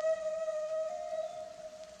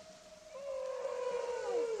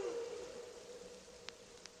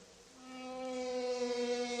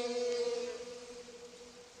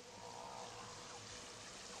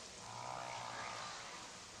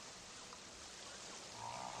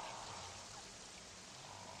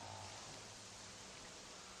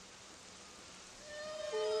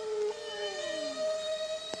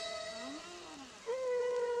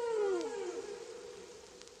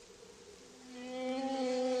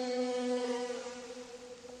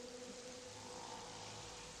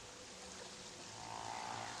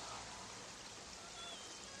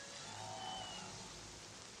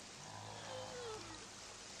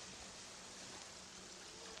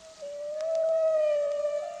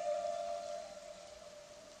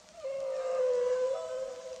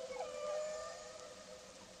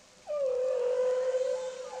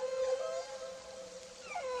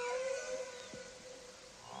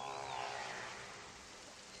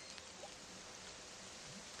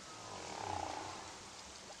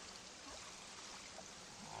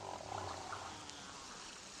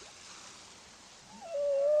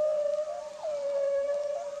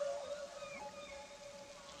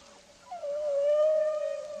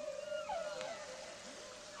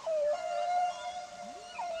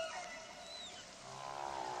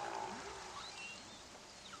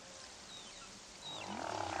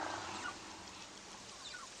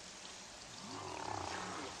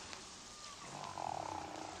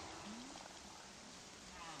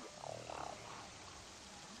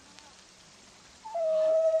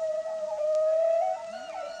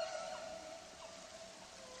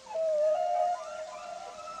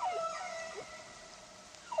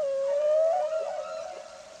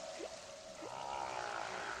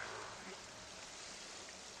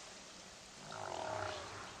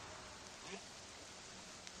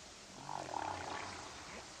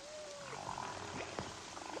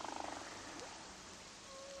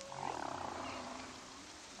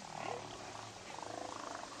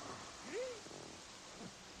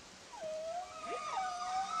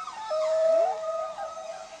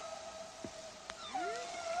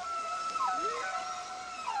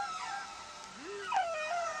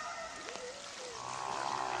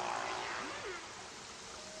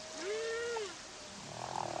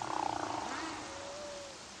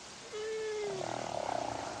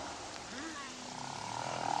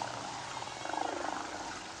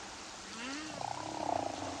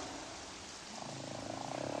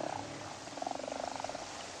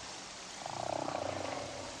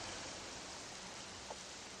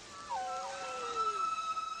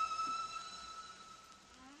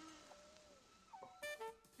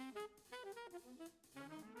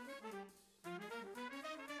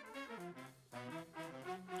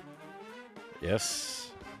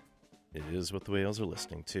 Yes, it is what the whales are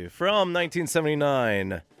listening to. From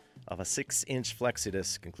 1979, of a 6-inch flexi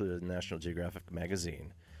disc included in National Geographic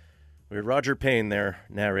magazine. We had Roger Payne there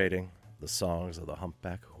narrating the songs of the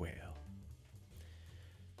humpback whale.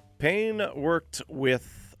 Payne worked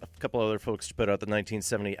with a couple other folks to put out the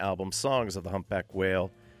 1970 album Songs of the Humpback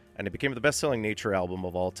Whale, and it became the best-selling nature album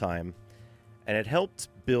of all time. And it helped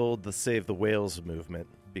build the Save the Whales movement,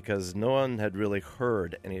 because no one had really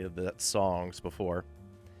heard any of the songs before.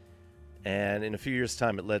 And in a few years'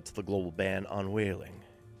 time, it led to the global ban on whaling.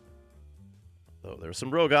 Though there were some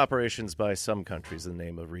rogue operations by some countries in the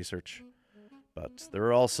name of research. But there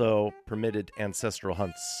were also permitted ancestral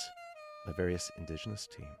hunts by various indigenous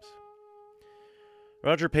teams.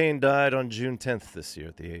 Roger Payne died on June 10th this year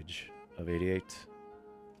at the age of 88.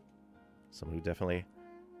 Someone who definitely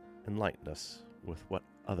enlighten us with what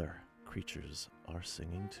other creatures are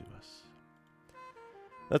singing to us.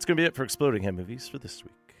 That's going to be it for Exploding Head Movies for this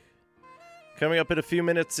week. Coming up in a few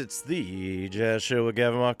minutes, it's the Jazz Show with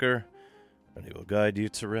Gavin Walker, and he will guide you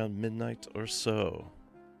to around midnight or so.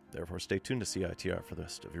 Therefore, stay tuned to CITR for the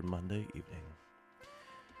rest of your Monday evening.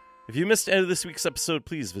 If you missed any of this week's episode,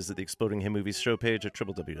 please visit the Exploding Head Movies show page at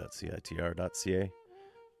www.citr.ca.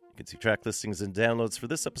 You can see track listings and downloads for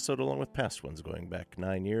this episode along with past ones going back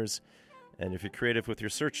 9 years. And if you're creative with your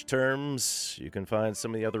search terms, you can find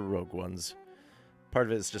some of the other rogue ones. Part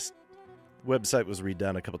of it is just website was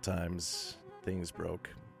redone a couple times. Things broke.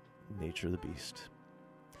 Nature of the beast.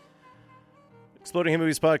 Exploding Head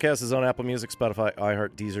Movies podcast is on Apple Music, Spotify,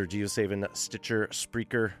 iHeart, Deezer, GeoSaven, Stitcher,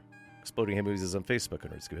 Spreaker. Exploding Head Movies is on Facebook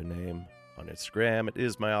under its given name. On Instagram, it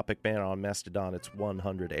is Myopic Man. On Mastodon, it's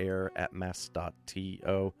 100air at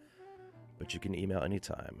mast.to. But you can email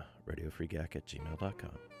anytime,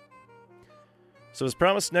 radiofreegak@gmail.com. So as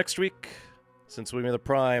promised, next week, since we're in the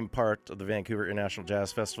prime part of the Vancouver International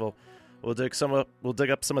Jazz Festival, we'll dig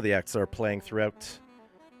up some of the acts that are playing throughout.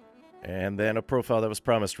 And then a profile that was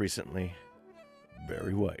promised recently,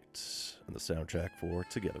 Barry White, and the soundtrack for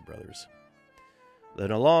Together Brothers.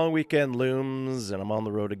 Then a long weekend looms, and I'm on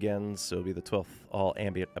the road again, so it'll be the 12th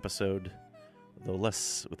all-ambient episode, though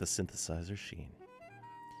less with a synthesizer sheen.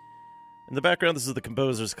 In the background, this is the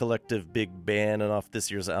Composers Collective Big Band, and off this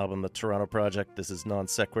year's album, The Toronto Project, this is Non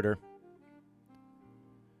Sequitur.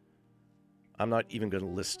 I'm not even going to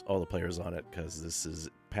list all the players on it, because this is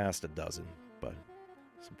past a dozen, but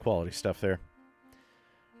some quality stuff there.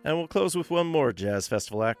 And we'll close with one more jazz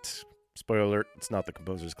festival act. Spoiler alert, it's not the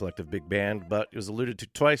Composers Collective Big Band, but it was alluded to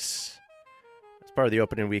twice. As part of the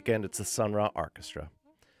opening weekend, it's the Sun Ra Orchestra.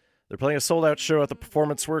 They're playing a sold-out show at the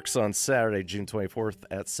Performance Works on Saturday, June 24th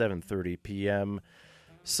at 7:30 p.m.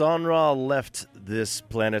 Sun Ra left this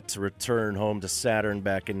planet to return home to Saturn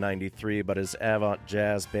back in '93, but his avant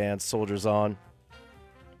jazz band soldiers on.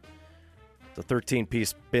 It's a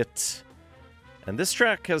 13-piece bit. And this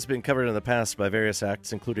track has been covered in the past by various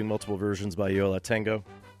acts, including multiple versions by Yola Tango.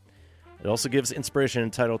 It also gives inspiration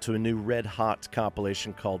and title to a new Red Hot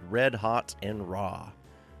compilation called Red Hot and Raw,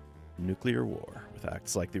 Nuclear War, with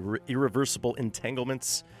acts like the Irreversible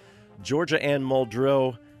Entanglements, Georgia Ann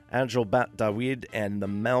Muldrow, Angel Bat Dawid, and the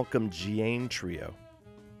Malcolm Giane Trio,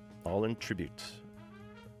 all in tribute.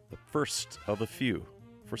 The first of a few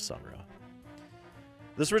for Sun Ra.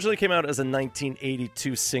 This originally came out as a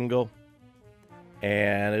 1982 single,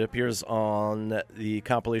 and it appears on the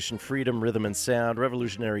compilation Freedom, Rhythm, and Sound,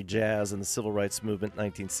 Revolutionary Jazz, and the Civil Rights Movement,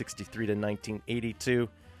 1963 to 1982.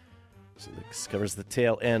 So this covers the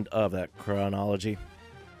tail end of that chronology.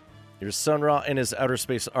 Here's Sun Ra and his Outer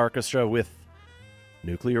Space Orchestra with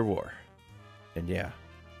Nuclear War. And yeah,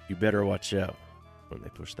 you better watch out when they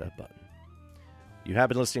push that button. You have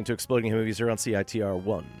been listening to Exploding Head Movies here on CITR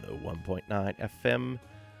 101.9 FM.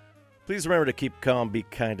 Please remember to keep calm, be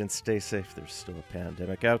kind, and stay safe. There's still a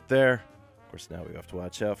pandemic out there. Of course, now we have to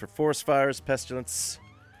watch out for forest fires, pestilence,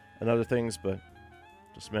 and other things, but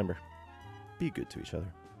just remember, be good to each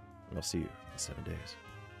other, and I'll see you in 7 days.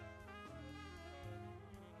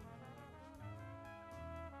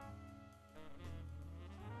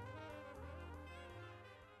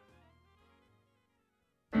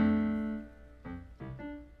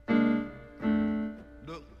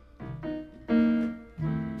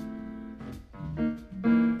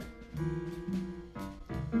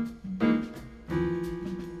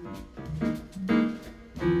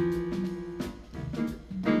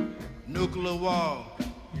 Nuclear war.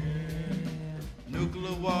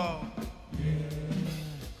 Nuclear war.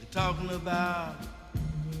 We're talking about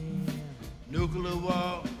nuclear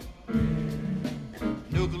war.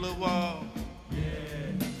 Nuclear war.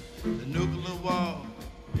 The nuclear war.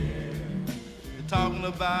 We're talking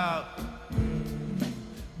about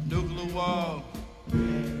nuclear war.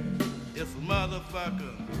 It's a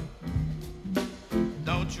motherfucker.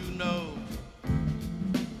 Don't you know?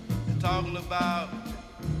 They're talking about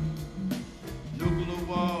nuclear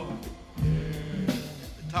war.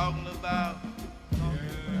 They're talking about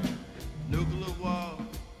nuclear war.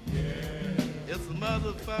 It's a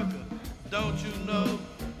motherfucker, don't you know?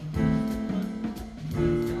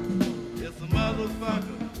 It's a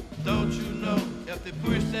motherfucker, don't you know? If they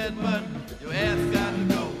push that button, your ass got to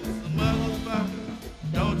go. It's a motherfucker,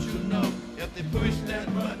 don't you know? If they push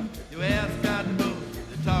that button, your ass got to go.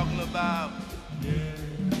 They're talking about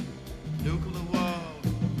nuclear war.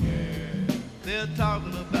 They're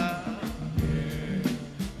talking about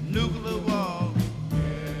nuclear war.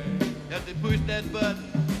 If they push that button,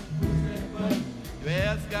 your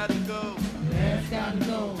ass got to go. They're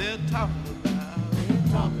talking about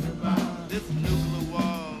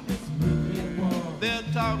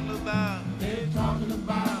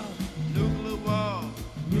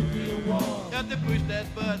push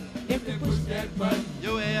that button, If they push that button,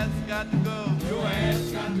 your ass got to go. your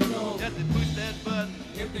ass got to go. If they push that button,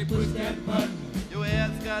 If they push that button, your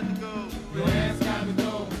ass got to go. your ass got to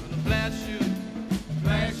go. Gonna blast you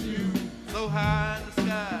Blast you so high in the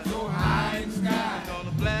sky. so high in the sky.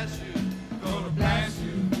 Gonna blast you Gonna blast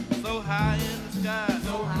you so high in the sky.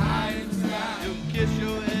 so high in the sky. You can kiss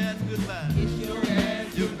your ass goodbye. Kiss your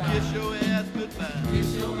ass You can goodbye. kiss your ass goodbye.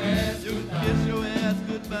 Kiss your ass You can goodbye. kiss your ass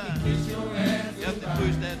goodbye. Kiss your ass If they goodbye.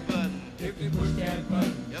 push that button, If they push that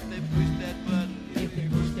button, if they push that button, if they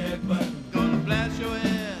push that button, gonna blast your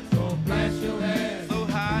ass gonna blast your ass so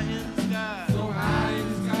high in the sky. so high in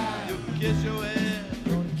the sky. You can kiss your ass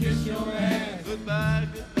Gonna kiss your ass goodbye,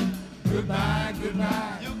 goodbye. goodbye,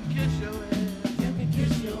 goodbye. You can kiss your ass You can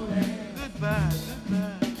kiss your ass goodbye,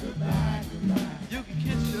 goodbye. goodbye, goodbye. You can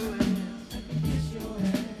kiss your ass Kiss your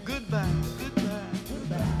ass goodbye, goodbye.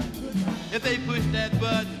 goodbye, goodbye. If they push that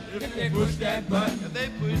button, If they push that button, if they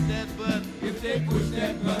push that button, if they push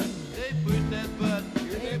that button, they push that button,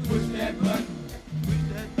 if they push that button, push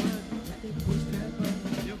that button. if they push that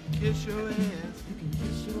button, You can kiss your ass you can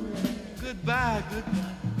kiss your ass goodbye,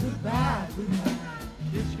 goodbye. goodbye, goodbye.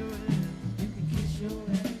 Kiss your ass